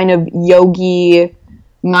the kind of yogi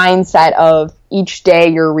mindset of each day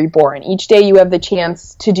you're reborn. Each day you have the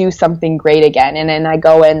chance to do something great again. And then I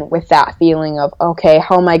go in with that feeling of, okay,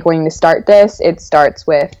 how am I going to start this? It starts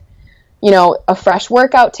with, a fresh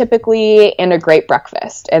workout typically and a great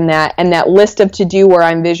breakfast. And that list of to-do where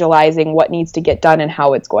I'm visualizing what needs to get done and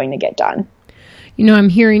how it's going to get done. I'm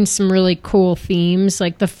hearing some really cool themes.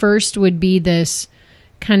 Like the first would be this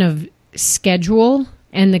kind of schedule,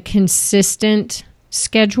 and the consistent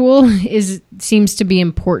schedule seems to be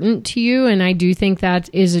important to you, and I do think that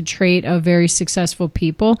is a trait of very successful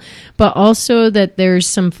people, but also that there's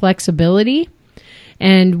some flexibility,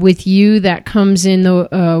 and with you that comes in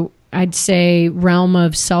the I'd say realm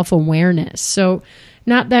of self-awareness. So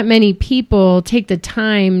not that many people take the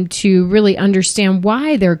time to really understand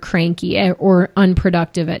why they're cranky or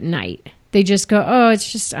unproductive at night. They just go, oh, it's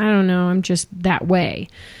just, I don't know, I'm just that way.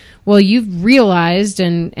 Well, you've realized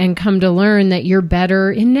and come to learn that you're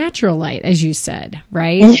better in natural light, as you said,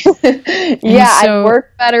 right? Yeah, I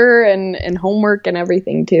work better and homework and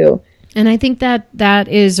everything too. And I think that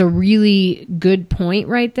is a really good point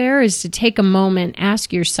right there, is to take a moment,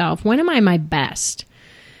 ask yourself, when am I my best?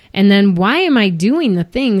 And then why am I doing the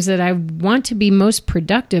things that I want to be most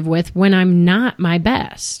productive with when I'm not my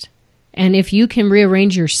best? And if you can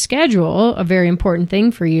rearrange your schedule, a very important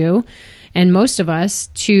thing for you and most of us,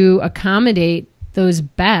 to accommodate those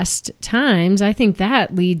best times, I think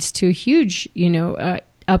that leads to a huge,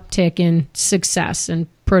 uptick in success and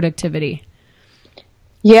productivity.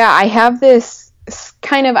 Yeah, I have this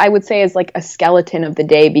kind of, I would say, as like a skeleton of the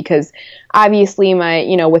day, because obviously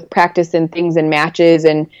with practice and things and matches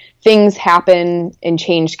and things happen and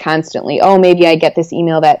change constantly. Oh, maybe I get this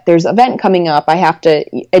email that there's an event coming up. I have to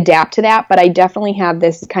adapt to that. But I definitely have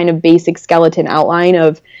this kind of basic skeleton outline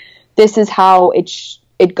of this is how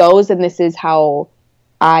it goes, and this is how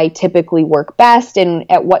I typically work best, and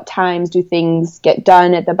at what times do things get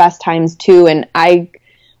done at the best times too. And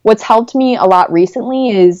what's helped me a lot recently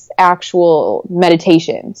is actual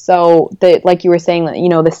meditation. So like you were saying,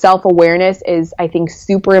 the self-awareness is, I think,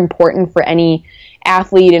 super important for any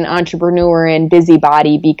athlete and entrepreneur and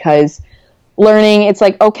busybody, because learning, it's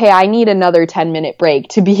like, okay, I need another 10-minute break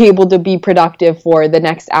to be able to be productive for the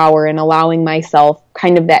next hour, and allowing myself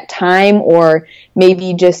kind of that time, or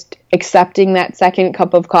maybe just accepting that second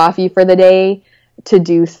cup of coffee for the day to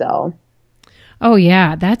do so. Oh,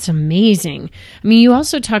 yeah, that's amazing. I mean, you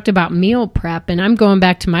also talked about meal prep, and I'm going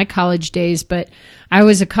back to my college days, but I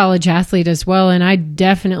was a college athlete as well, and I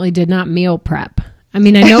definitely did not meal prep. I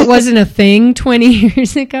mean, I know it wasn't a thing 20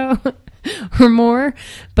 years ago or more,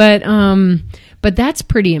 but that's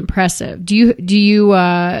pretty impressive. Do you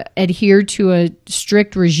adhere to a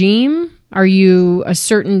strict regime? Are you a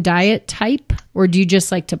certain diet type, or do you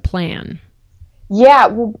just like to plan? Yeah,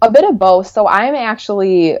 well, a bit of both. So I'm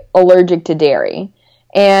actually allergic to dairy,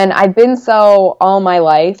 and I've been so all my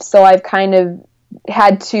life. So I've kind of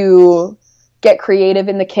had to get creative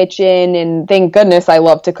in the kitchen, and thank goodness I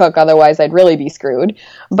love to cook. Otherwise I'd really be screwed.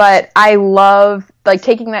 But I love like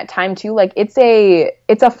taking that time too. Like it's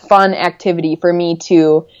a fun activity for me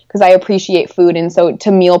too, because I appreciate food. And so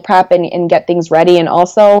to meal prep and get things ready. And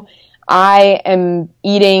also I am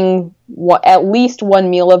eating at least one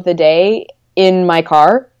meal of the day in my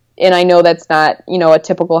car. And I know that's not, a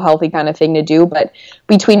typical healthy kind of thing to do, but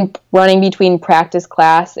running between practice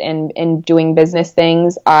class and doing business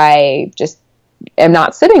things, I just am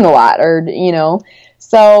not sitting a lot,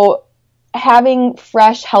 so having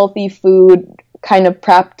fresh, healthy food kind of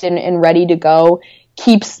prepped and ready to go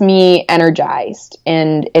keeps me energized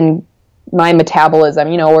and my metabolism,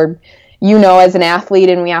 as an athlete,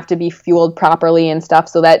 and we have to be fueled properly and stuff.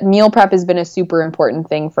 So that meal prep has been a super important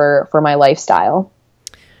thing for my lifestyle.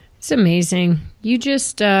 It's amazing. You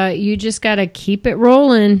just got to keep it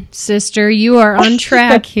rolling, sister. You are on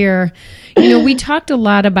track here. We talked a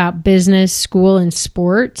lot about business, school, and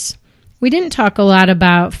sports. We didn't talk a lot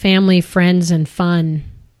about family, friends, and fun.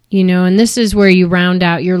 And this is where you round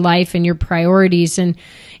out your life and your priorities. And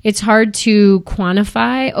it's hard to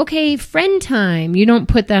quantify, okay, friend time. You don't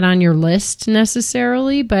put that on your list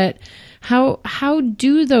necessarily, but how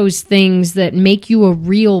do those things that make you a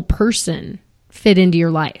real person fit into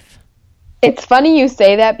your life? It's funny you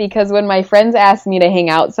say that, because when my friends ask me to hang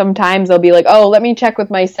out, sometimes they'll be like, oh, let me check with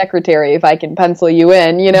my secretary if I can pencil you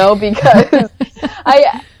in, because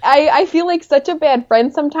I feel like such a bad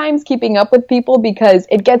friend sometimes keeping up with people, because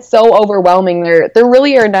it gets so overwhelming. There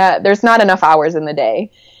really there's not enough hours in the day.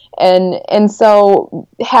 And so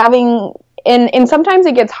and sometimes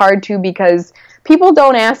it gets hard too, because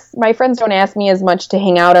my friends don't ask me as much to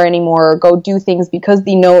hang out or anymore or go do things, because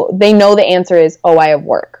they know the answer is, oh, I have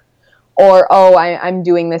work. Or, oh, I'm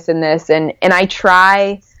doing this and this. And I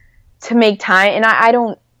try to make time. And I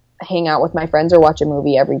don't hang out with my friends or watch a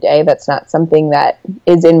movie every day. That's not something that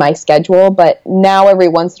is in my schedule. But now every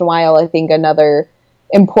once in a while, I think another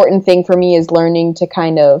important thing for me is learning to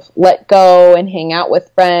kind of let go and hang out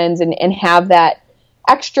with friends and have that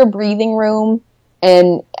extra breathing room,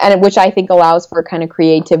 and which I think allows for kind of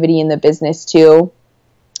creativity in the business too.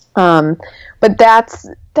 But that's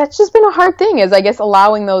just been a hard thing, is I guess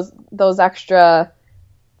allowing that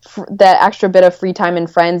extra bit of free time and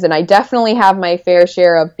friends. And I definitely have my fair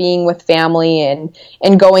share of being with family and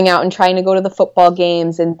going out and trying to go to the football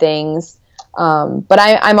games and things. But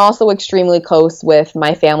I'm also extremely close with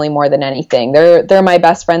my family more than anything. They're my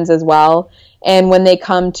best friends as well. And when they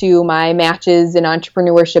come to my matches and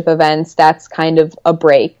entrepreneurship events, that's kind of a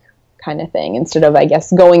break kind of thing, instead of, I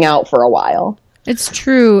guess, going out for a while. It's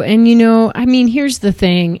true. And, here's the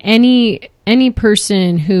thing. Any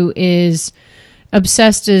person who is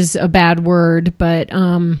obsessed is a bad word, but,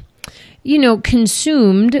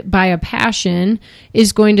 consumed by a passion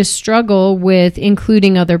is going to struggle with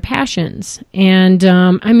including other passions. And,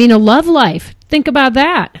 a love life. Think about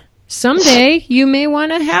that. Someday you may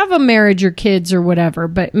want to have a marriage or kids or whatever,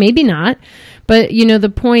 but maybe not. But,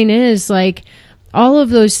 the point is, like, all of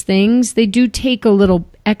those things, they do take a little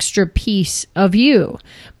extra piece of you.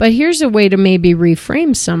 But here's a way to maybe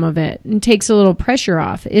reframe some of it and takes a little pressure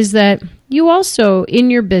off, is that you also, in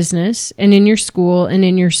your business and in your school and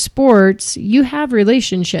in your sports, you have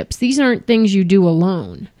relationships. These aren't things you do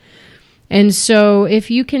alone. And so if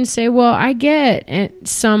you can say, well, I get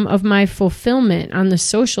some of my fulfillment on the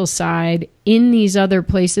social side in these other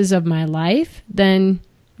places of my life, then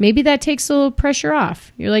maybe that takes a little pressure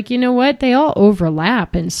off. You're like, you know what? They all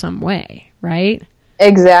overlap in some way, right?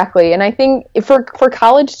 Exactly. And I think for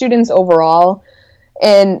college students overall,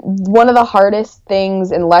 and one of the hardest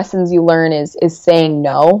things and lessons you learn is saying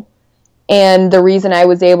no. And the reason I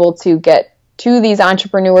was able to get to these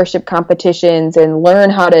entrepreneurship competitions and learn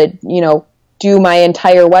how to, do my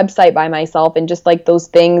entire website by myself and just like those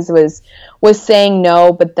things was saying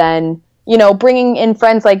no, but then, bringing in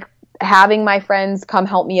friends, like having my friends come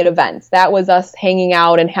help me at events. That was us hanging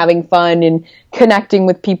out and having fun and connecting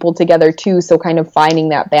with people together too. So kind of finding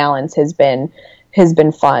that balance has been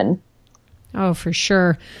fun. Oh, for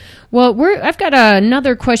sure. Well, I've got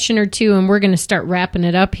another question or two, and we're going to start wrapping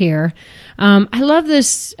it up here. I love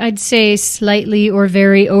this, I'd say, slightly or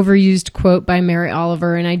very overused quote by Mary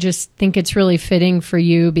Oliver, and I just think it's really fitting for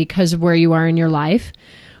you because of where you are in your life.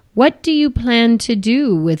 What do you plan to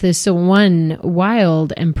do with this one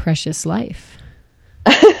wild and precious life?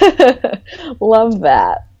 Love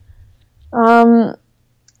that.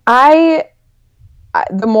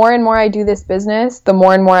 The more and more I do this business, the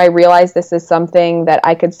more and more I realize this is something that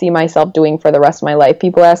I could see myself doing for the rest of my life.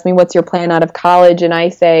 People ask me, what's your plan out of college? And I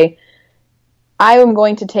say, I am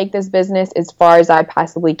going to take this business as far as I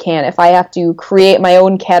possibly can. If I have to create my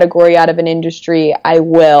own category out of an industry, I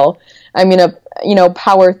will. I'm going to,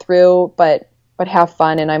 power through, but have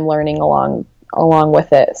fun, and I'm learning along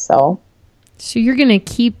with it. So you're going to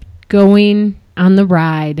keep going on the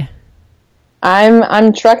ride.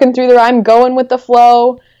 I'm trucking through I'm going with the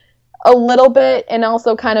flow a little bit and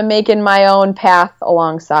also kind of making my own path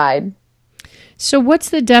alongside. So what's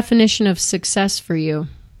the definition of success for you?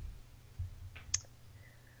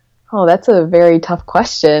 Oh, that's a very tough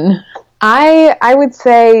question. I would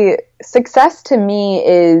say success to me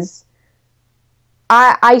is,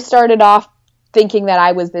 I started off thinking that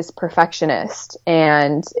I was this perfectionist,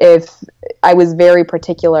 and if I was very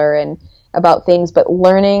particular and about things, but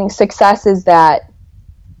learning success is that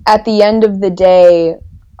at the end of the day,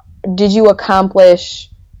 did you accomplish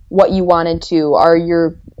what you wanted to?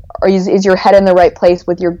 Is your head in the right place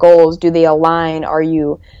with your goals? Do they align? Are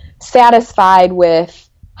you satisfied with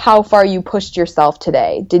how far you pushed yourself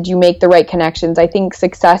today? Did you make the right connections? I think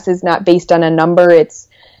success is not based on a number. It's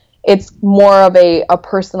more of a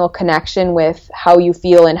personal connection with how you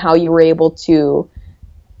feel and how you were able to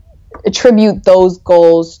attribute those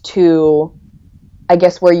goals to, I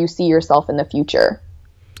guess, where you see yourself in the future.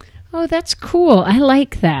 Oh, that's cool. I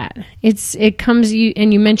like that. It comes,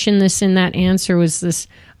 and you mentioned this in that answer, was this,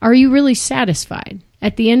 are you really satisfied?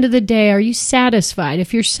 At the end of the day, are you satisfied?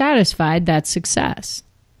 If you're satisfied, that's success.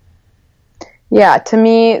 Yeah, to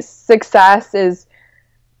me, success is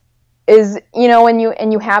when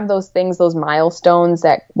you have those things, those milestones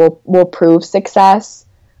that will prove success,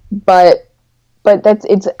 but I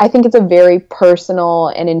think it's a very personal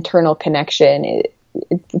and internal connection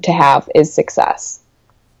to have is success.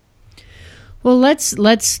 Well,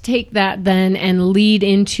 let's take that then and lead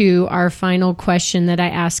into our final question that I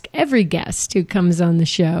ask every guest who comes on the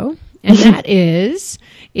show. And that is,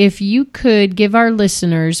 if you could give our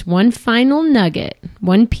listeners one final nugget,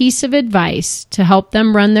 one piece of advice to help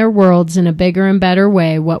them run their worlds in a bigger and better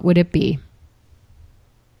way, what would it be?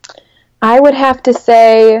 I would have to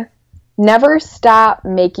say, never stop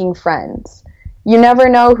making friends. You never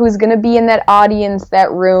know who's going to be in that audience,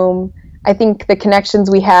 that room. I think the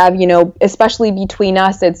connections we have, especially between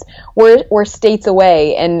us, we're states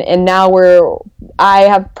away, and now I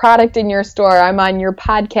have product in your store, I'm on your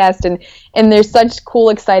podcast, and there's such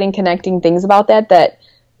cool, exciting, connecting things about that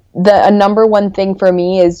a number one thing for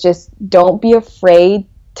me is just don't be afraid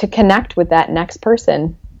to connect with that next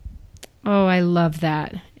person. Oh, I love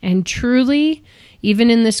that. And truly,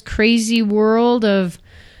 even in this crazy world of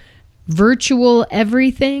virtual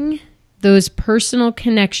everything, those personal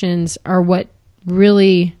connections are what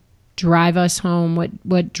really drive us home,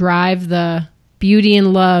 what drive the beauty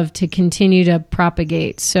and love to continue to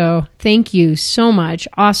propagate. So thank you so much.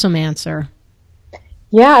 Awesome answer.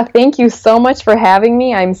 Yeah, thank you so much for having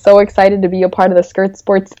me. I'm so excited to be a part of the Skirt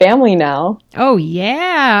Sports family now. Oh,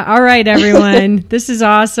 yeah. All right, everyone. This is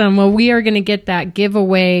awesome. Well, we are going to get that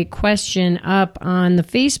giveaway question up on the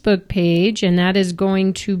Facebook page, and that is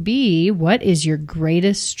going to be, what is your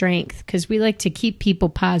greatest strength? Because we like to keep people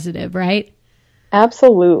positive, right?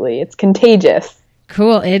 Absolutely. It's contagious.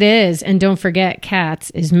 Cool. It is. And don't forget,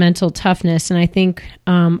 cats is mental toughness. And I think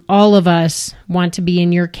all of us want to be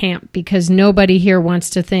in your camp because nobody here wants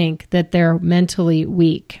to think that they're mentally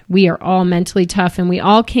weak. We are all mentally tough and we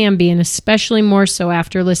all can be, and especially more so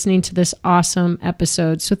after listening to this awesome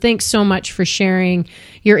episode. So thanks so much for sharing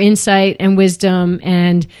your insight and wisdom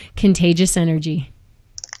and contagious energy.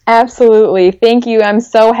 Absolutely. Thank you. I'm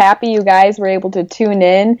so happy you guys were able to tune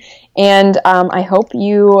in. And I hope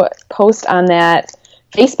you post on that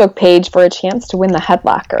Facebook page for a chance to win the Head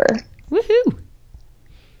Locker. Woohoo!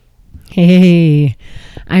 Hey,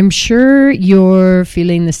 I'm sure you're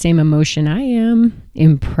feeling the same emotion I am.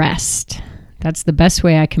 Impressed. That's the best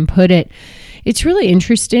way I can put it. It's really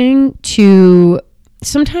interesting to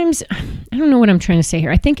sometimes, I don't know what I'm trying to say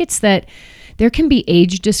here. I think it's that there can be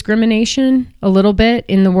age discrimination a little bit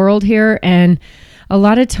in the world here. And a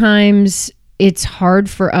lot of times it's hard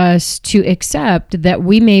for us to accept that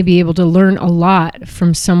we may be able to learn a lot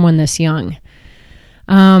from someone this young.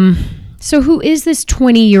 So who is this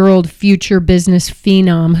 20-year-old future business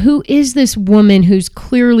phenom? Who is this woman who's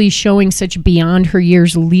clearly showing such beyond her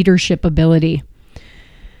years leadership ability?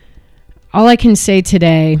 All I can say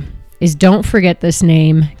today is don't forget this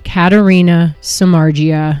name, Katerina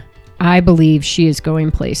Samardzija. I believe she is going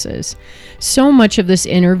places. So much of this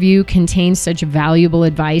interview contains such valuable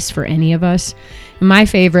advice for any of us. My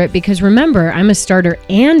favorite, because remember, I'm a starter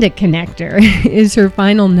and a connector, is her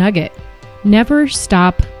final nugget. Never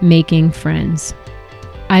stop making friends.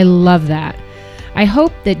 I love that. I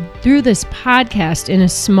hope that through this podcast, in a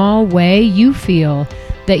small way, you feel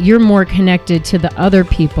that you're more connected to the other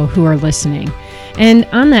people who are listening. And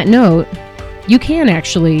on that note, you can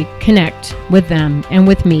actually connect with them and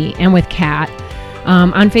with me and with Kat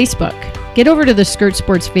on Facebook. Get over to the Skirt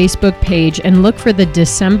Sports Facebook page and look for the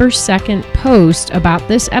December 2nd post about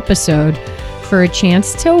this episode for a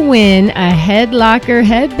chance to win a Head Locker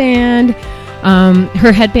headband.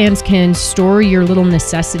 Her headbands can store your little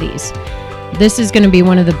necessities. This is going to be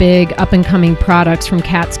one of the big up-and-coming products from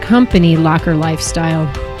Kat's company, Locker Lifestyle.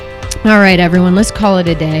 All right, everyone, let's call it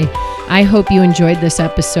a day. I hope you enjoyed this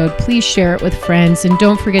episode. Please share it with friends, and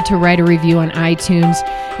don't forget to write a review on iTunes.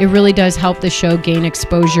 It really does help the show gain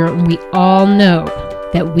exposure, and we all know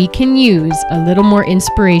that we can use a little more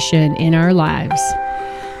inspiration in our lives.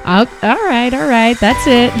 All right, that's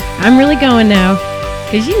it. I'm really going now,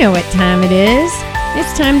 because you know what time it is.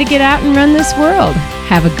 It's time to get out and run this world.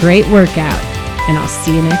 Have a great workout, and I'll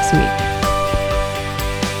see you next week.